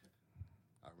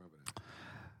 I remember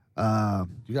that.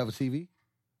 Do you have a TV?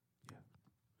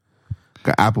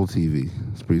 Got Apple TV.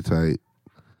 It's pretty tight.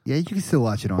 Yeah, you can still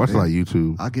watch it on. Watch it like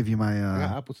YouTube. I'll give you my. I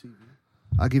got Apple TV.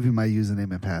 I'll give you my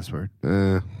username and password.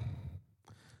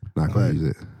 Not gonna use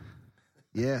it.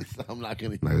 Yeah, I'm not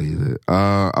gonna use it.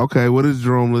 Okay, what is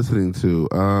Jerome listening to?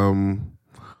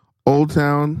 Old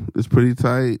Town is pretty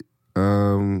tight.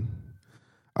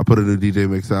 I put a new DJ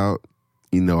mix out.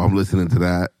 You know, I'm listening to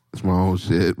that. It's my own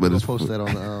shit, but it's post that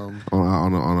on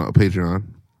on a Patreon.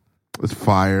 It's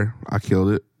fire. I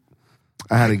killed it.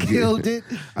 I had a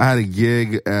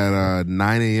gig at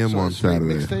 9 a.m. on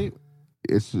Saturday. Mixtape?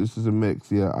 It's just a mix.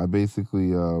 Yeah, I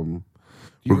basically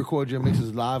Do you record your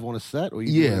mixes live on a set, or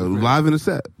you live in a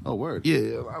set? Oh, word.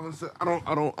 Yeah, live in a set. I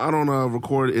don't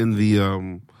record in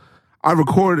the I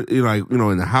record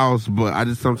in the house, but I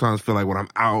just sometimes feel like when I'm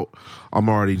out, I'm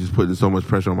already just putting so much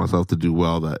pressure on myself to do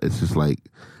well that it's just like,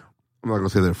 I'm not gonna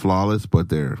say they're flawless, but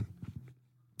they're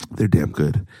damn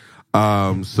good.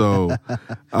 So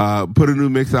put a new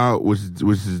mix out, which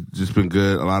has just been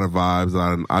good. A lot of vibes.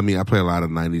 I play a lot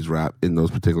of 90s rap in those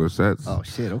particular sets. Oh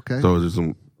shit, okay. So there's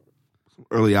some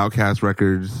early Outkast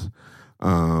records,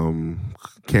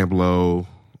 Camp Lo,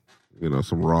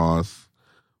 some Ross.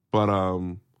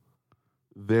 But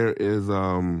there is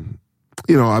I've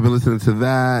been listening to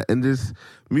that, and just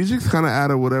music's kind of out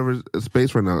of whatever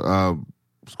space right now.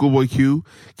 Schoolboy Q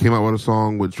came out with a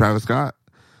song with Travis Scott.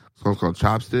 The song's called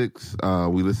Chopsticks.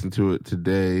 We listened to it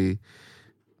today.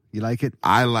 You like it?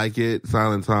 I like it.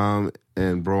 Silent Tom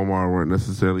and Bromar weren't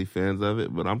necessarily fans of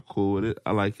it, but I'm cool with it.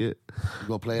 I like it. You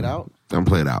gonna play it out? I'm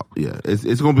playing it out, yeah.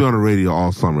 It's gonna be on the radio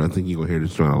all summer. I think you're gonna hear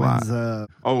this joint a lot.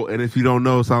 And if you don't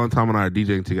know, Silent Tom and I are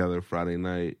DJing together Friday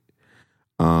night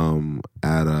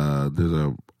at there's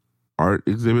a art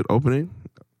exhibit opening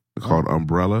called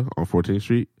Umbrella on 14th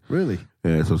Street. Really?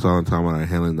 Yeah, so Silent Tom and I are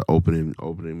handling the opening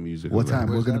music. What time?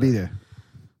 We're going to be there.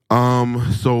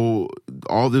 So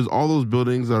all those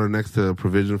buildings that are next to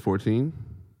Provision 14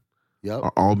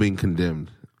 are all being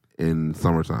condemned in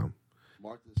summertime.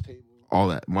 Martha's Table. All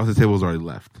that. Martha's Table is already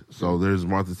left. So there's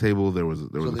Martha's Table. There was a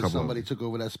couple. Somebody took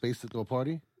over that space to throw a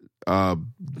party?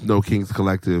 No Kings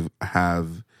Collective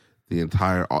have the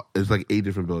entire. It's like 8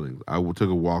 different buildings. I took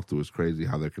a walk through. It's crazy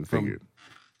how they're configured. From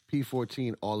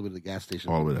P14 all the way to the gas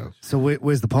station. All the way down. So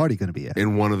where's the party going to be at?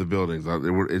 In one of the buildings.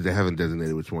 They haven't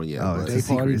designated which one yet. Oh, it's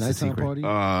a party, nighttime party?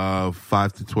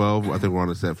 5 to 12. I think we're on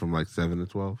a set from like 7 to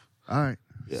 12. All right.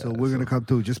 Yeah, so we're going to come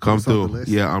through. Just come put us through. on the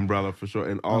list. Yeah, Umbrella for sure.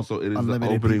 And also, it is the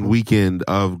opening people. weekend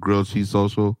of Grilled Cheese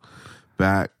Social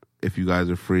back. If you guys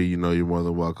are free, you're more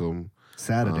than welcome.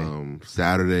 Saturday,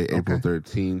 April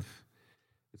 13th.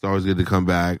 It's always good to come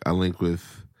back. I link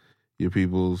with your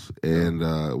peoples, and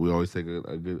we always take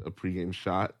a pregame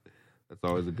shot. That's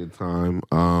always a good time.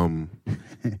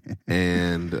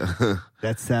 And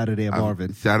that's Saturday at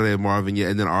Marvin. Saturday at Marvin, yeah.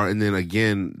 And then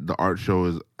again, the art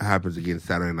show happens again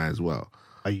Saturday night as well.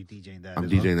 Are you DJing that? I'm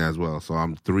DJing that as well. So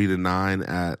I'm 3 to 9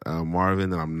 at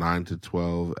Marvin, then I'm 9 to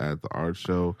 12 at the art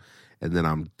show, and then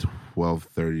I'm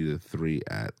 12:30 to 3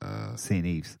 at St.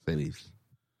 Eve's.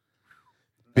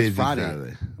 Busy Friday.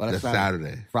 Saturday. That's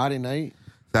Saturday. Friday night.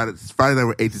 Friday night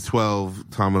we're 8 to 12.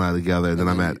 Tom and I together, and then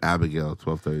I'm at Abigail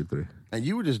 12:33. And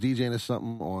you were just DJing at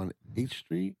something on H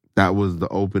Street. That was the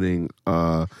opening.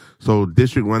 So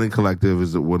District Running Collective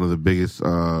is one of the biggest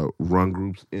run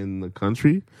groups in the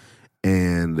country.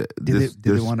 And did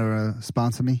they want to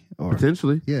sponsor me? Or?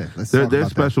 Potentially, yeah. They're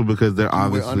special because they're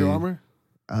obviously Under Armour.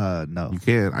 No, you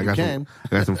can. I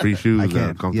got some free shoes. I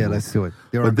can. Yeah, let's do it.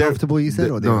 They're uncomfortable. You said,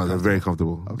 they're very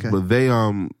comfortable. Okay, but they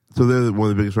so they're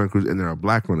one of the biggest running crews, and they're a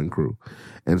black running crew,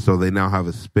 and so they now have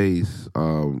a space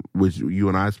which you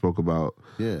and I spoke about.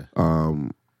 Yeah.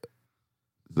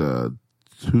 The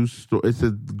 2-store. It's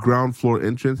a ground floor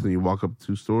entrance, and you walk up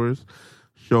 2 stores.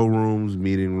 Showrooms,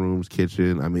 meeting rooms,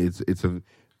 kitchen. I mean,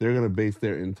 they're going to base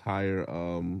their entire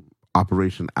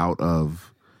operation out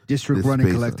of District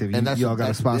Running Collective. And y'all got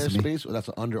to sponsor me. Space, or that's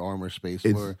an Under Armour space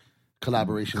for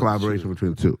collaboration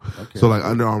between the two. Okay. So like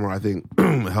Under Armour, I think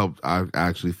helped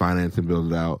actually finance and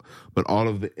build it out. But all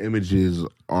of the images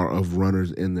are of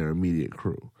runners in their immediate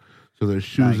crew. So there's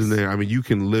shoes in there. I mean, you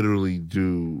can literally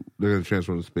they're going to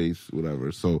transform the space,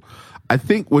 whatever. So I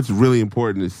think what's really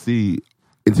important to see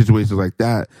in situations like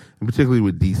that, and particularly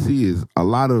with DC, is a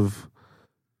lot of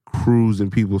crews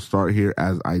and people start here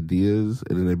as ideas,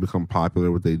 and then they become popular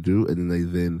at what they do, and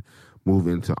then they move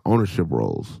into ownership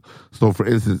roles. So, for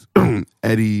instance,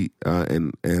 Eddie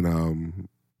and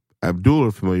Abdul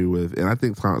are familiar with, and I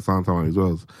think Santan as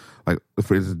well, like,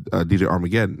 for instance, DJ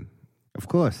Armageddon. Of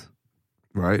course.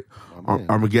 Right?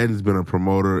 Armageddon's been a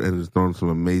promoter and has thrown some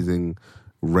amazing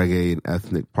reggae and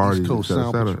ethnic parties, et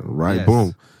cetera. Right? Yes.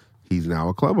 Boom. He's now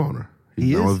a club owner.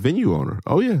 He's now a venue owner.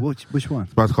 Oh, yeah. Which one?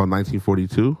 It's called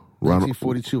 1942.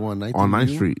 1942 on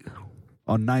 9th Street.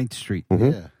 On 9th Street.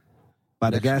 Mm-hmm. Yeah.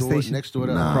 By the gas station? Next door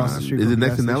to across the street. Is it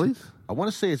next to Nelly's? I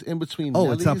want to say it's in between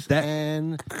Nelly's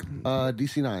and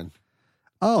DC9.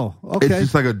 Oh, okay. It's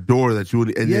just like a door that you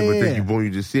would, and then but then you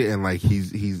just see it, and like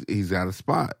he's got a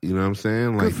spot. You know what I'm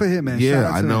saying? Like, good for him, man. Yeah,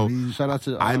 I know. Shout out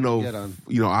to I know.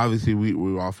 Obviously we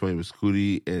were all familiar with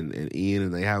Scooty and Ian,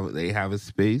 and they have a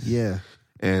space. Yeah.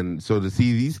 And so to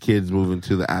see these kids move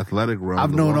into the athletic realm.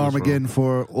 I've known Armageddon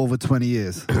for over 20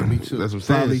 years. Me too. That's what I'm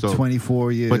saying. Probably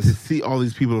 24 years. But to see all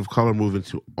these people of color move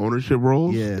into ownership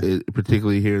roles,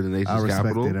 particularly here in the nation's capital. I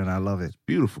respect it and I love it. It's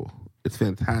beautiful. It's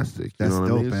fantastic. That's you know what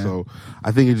dope, I mean? man. So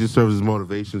I think it just serves as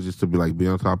motivation just to be like, be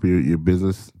on top of your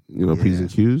business, P's and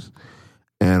Q's.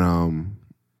 And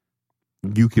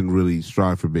you can really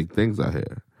strive for big things out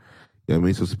here. You know what I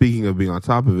mean? So speaking of being on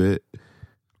top of it,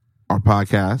 our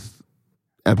podcast,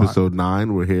 episode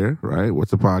 9, we're here, right?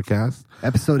 What's a podcast?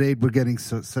 Episode 8, we're getting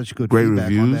such good great feedback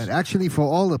reviews on that. Actually, for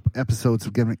all the episodes,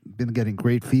 we've been getting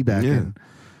great feedback. Yeah.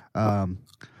 And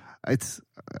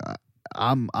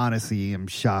I'm honestly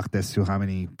shocked as to how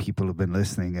many people have been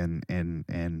listening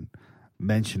and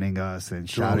mentioning us and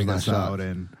shouting us out.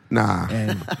 And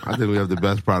I think we have the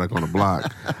best product on the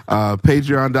block.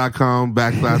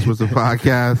 Patreon.com/what's a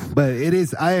podcast. But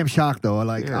I am shocked though.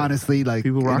 Honestly,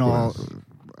 people rock with us.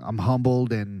 I'm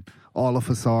humbled, and all of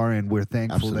us are, and we're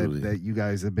thankful that you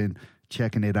guys have been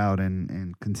checking it out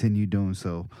and continue doing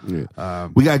so. Yeah.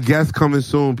 We got guests coming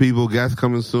soon, people. Guests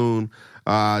coming soon.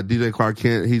 DJ Clark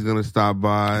Kent, he's gonna stop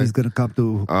by. He's gonna come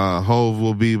through. Hove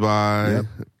will be by. Yep.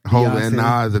 Hove and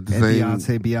Nas at the same.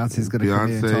 Beyonce's gonna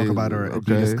come in and talk about her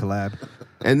Adidas collab.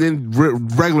 And then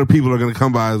regular people are gonna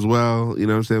come by as well. You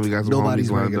know what I'm saying? We got some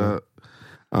Nobody's homies lined regular. up.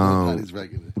 Nobody's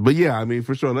regular. But yeah, I mean,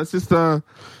 for sure. Let's just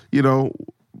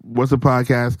what's a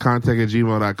podcast?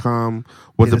 Contact@gmail.com.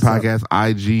 What's a podcast?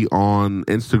 IG on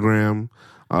Instagram.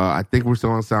 I think we're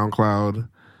still on SoundCloud.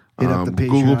 Hit up the Patreon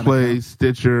Google Play, account.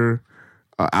 Stitcher,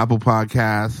 Apple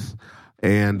Podcasts,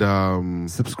 and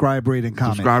subscribe, rate, and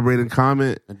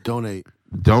comment. And donate.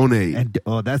 And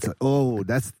that's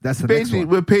the next basically one.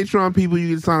 with Patreon people,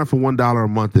 you can sign up for $1 a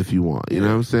month if you want. You know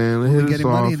what I'm saying? We're getting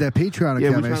money in that Patreon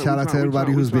account, man. Shout out to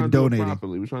everybody who's been donating.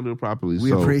 We're trying to do it properly.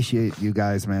 We appreciate you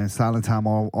guys, man. Silent Time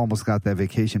almost got that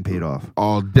vacation paid off.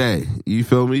 All day. You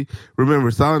feel me? Remember,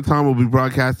 Silent Time will be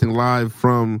broadcasting live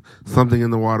from Something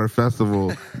in the Water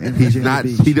Festival.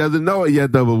 He doesn't know it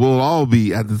yet though, but we'll all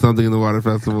be at the Something in the Water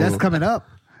Festival. That's coming up.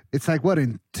 It's like what,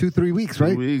 in 2-3 weeks,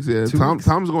 right? 2 weeks, yeah.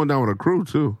 Tom's going down with a crew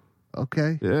too.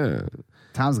 Okay. Yeah.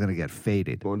 Tom's gonna get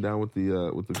faded. Going down with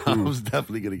the crew. Tom's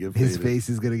definitely gonna get faded. His face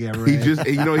is gonna get red. He just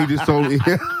told me.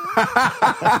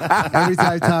 Every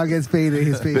time Tom gets faded,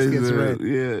 his face gets red.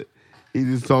 Yeah. He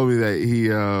just told me that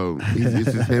it's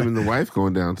just him and the wife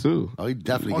going down too. Oh, he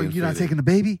definitely. Oh, you're not taking the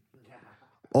baby?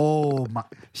 Oh my!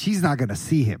 She's not gonna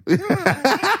see him.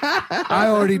 I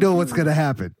already know what's gonna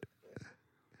happen.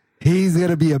 He's going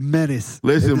to be a menace.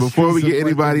 Listen, before we get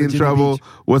anybody in trouble,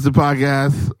 What's the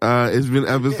Podcast? It's been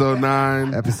episode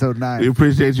 9. Episode 9. We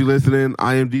appreciate you listening.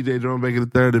 I am DJ Jerome Baker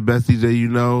III, the best DJ you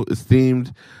know,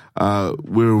 esteemed.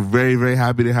 We're very, very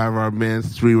happy to have our man,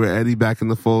 Streetwear Eddie, back in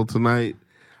the fold tonight.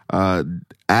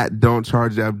 At Don't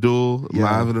Charge Abdul,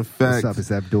 live in effect. What's up?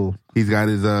 It's Abdul. He's got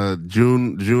his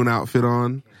June outfit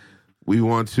on. We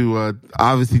want to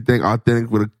obviously thank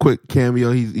Authentic with a quick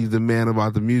cameo. He's the man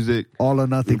about the music. All or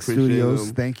Nothing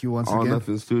Studios. Thank you once again. All or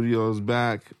Nothing Studios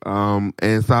back.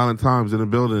 And Silent Times in the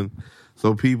building.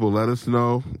 So people, let us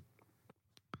know.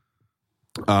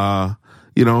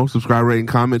 Subscribe, rate, and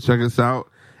comment. Check us out.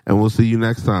 And we'll see you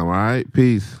next time. All right?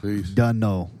 Peace. Done,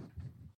 no.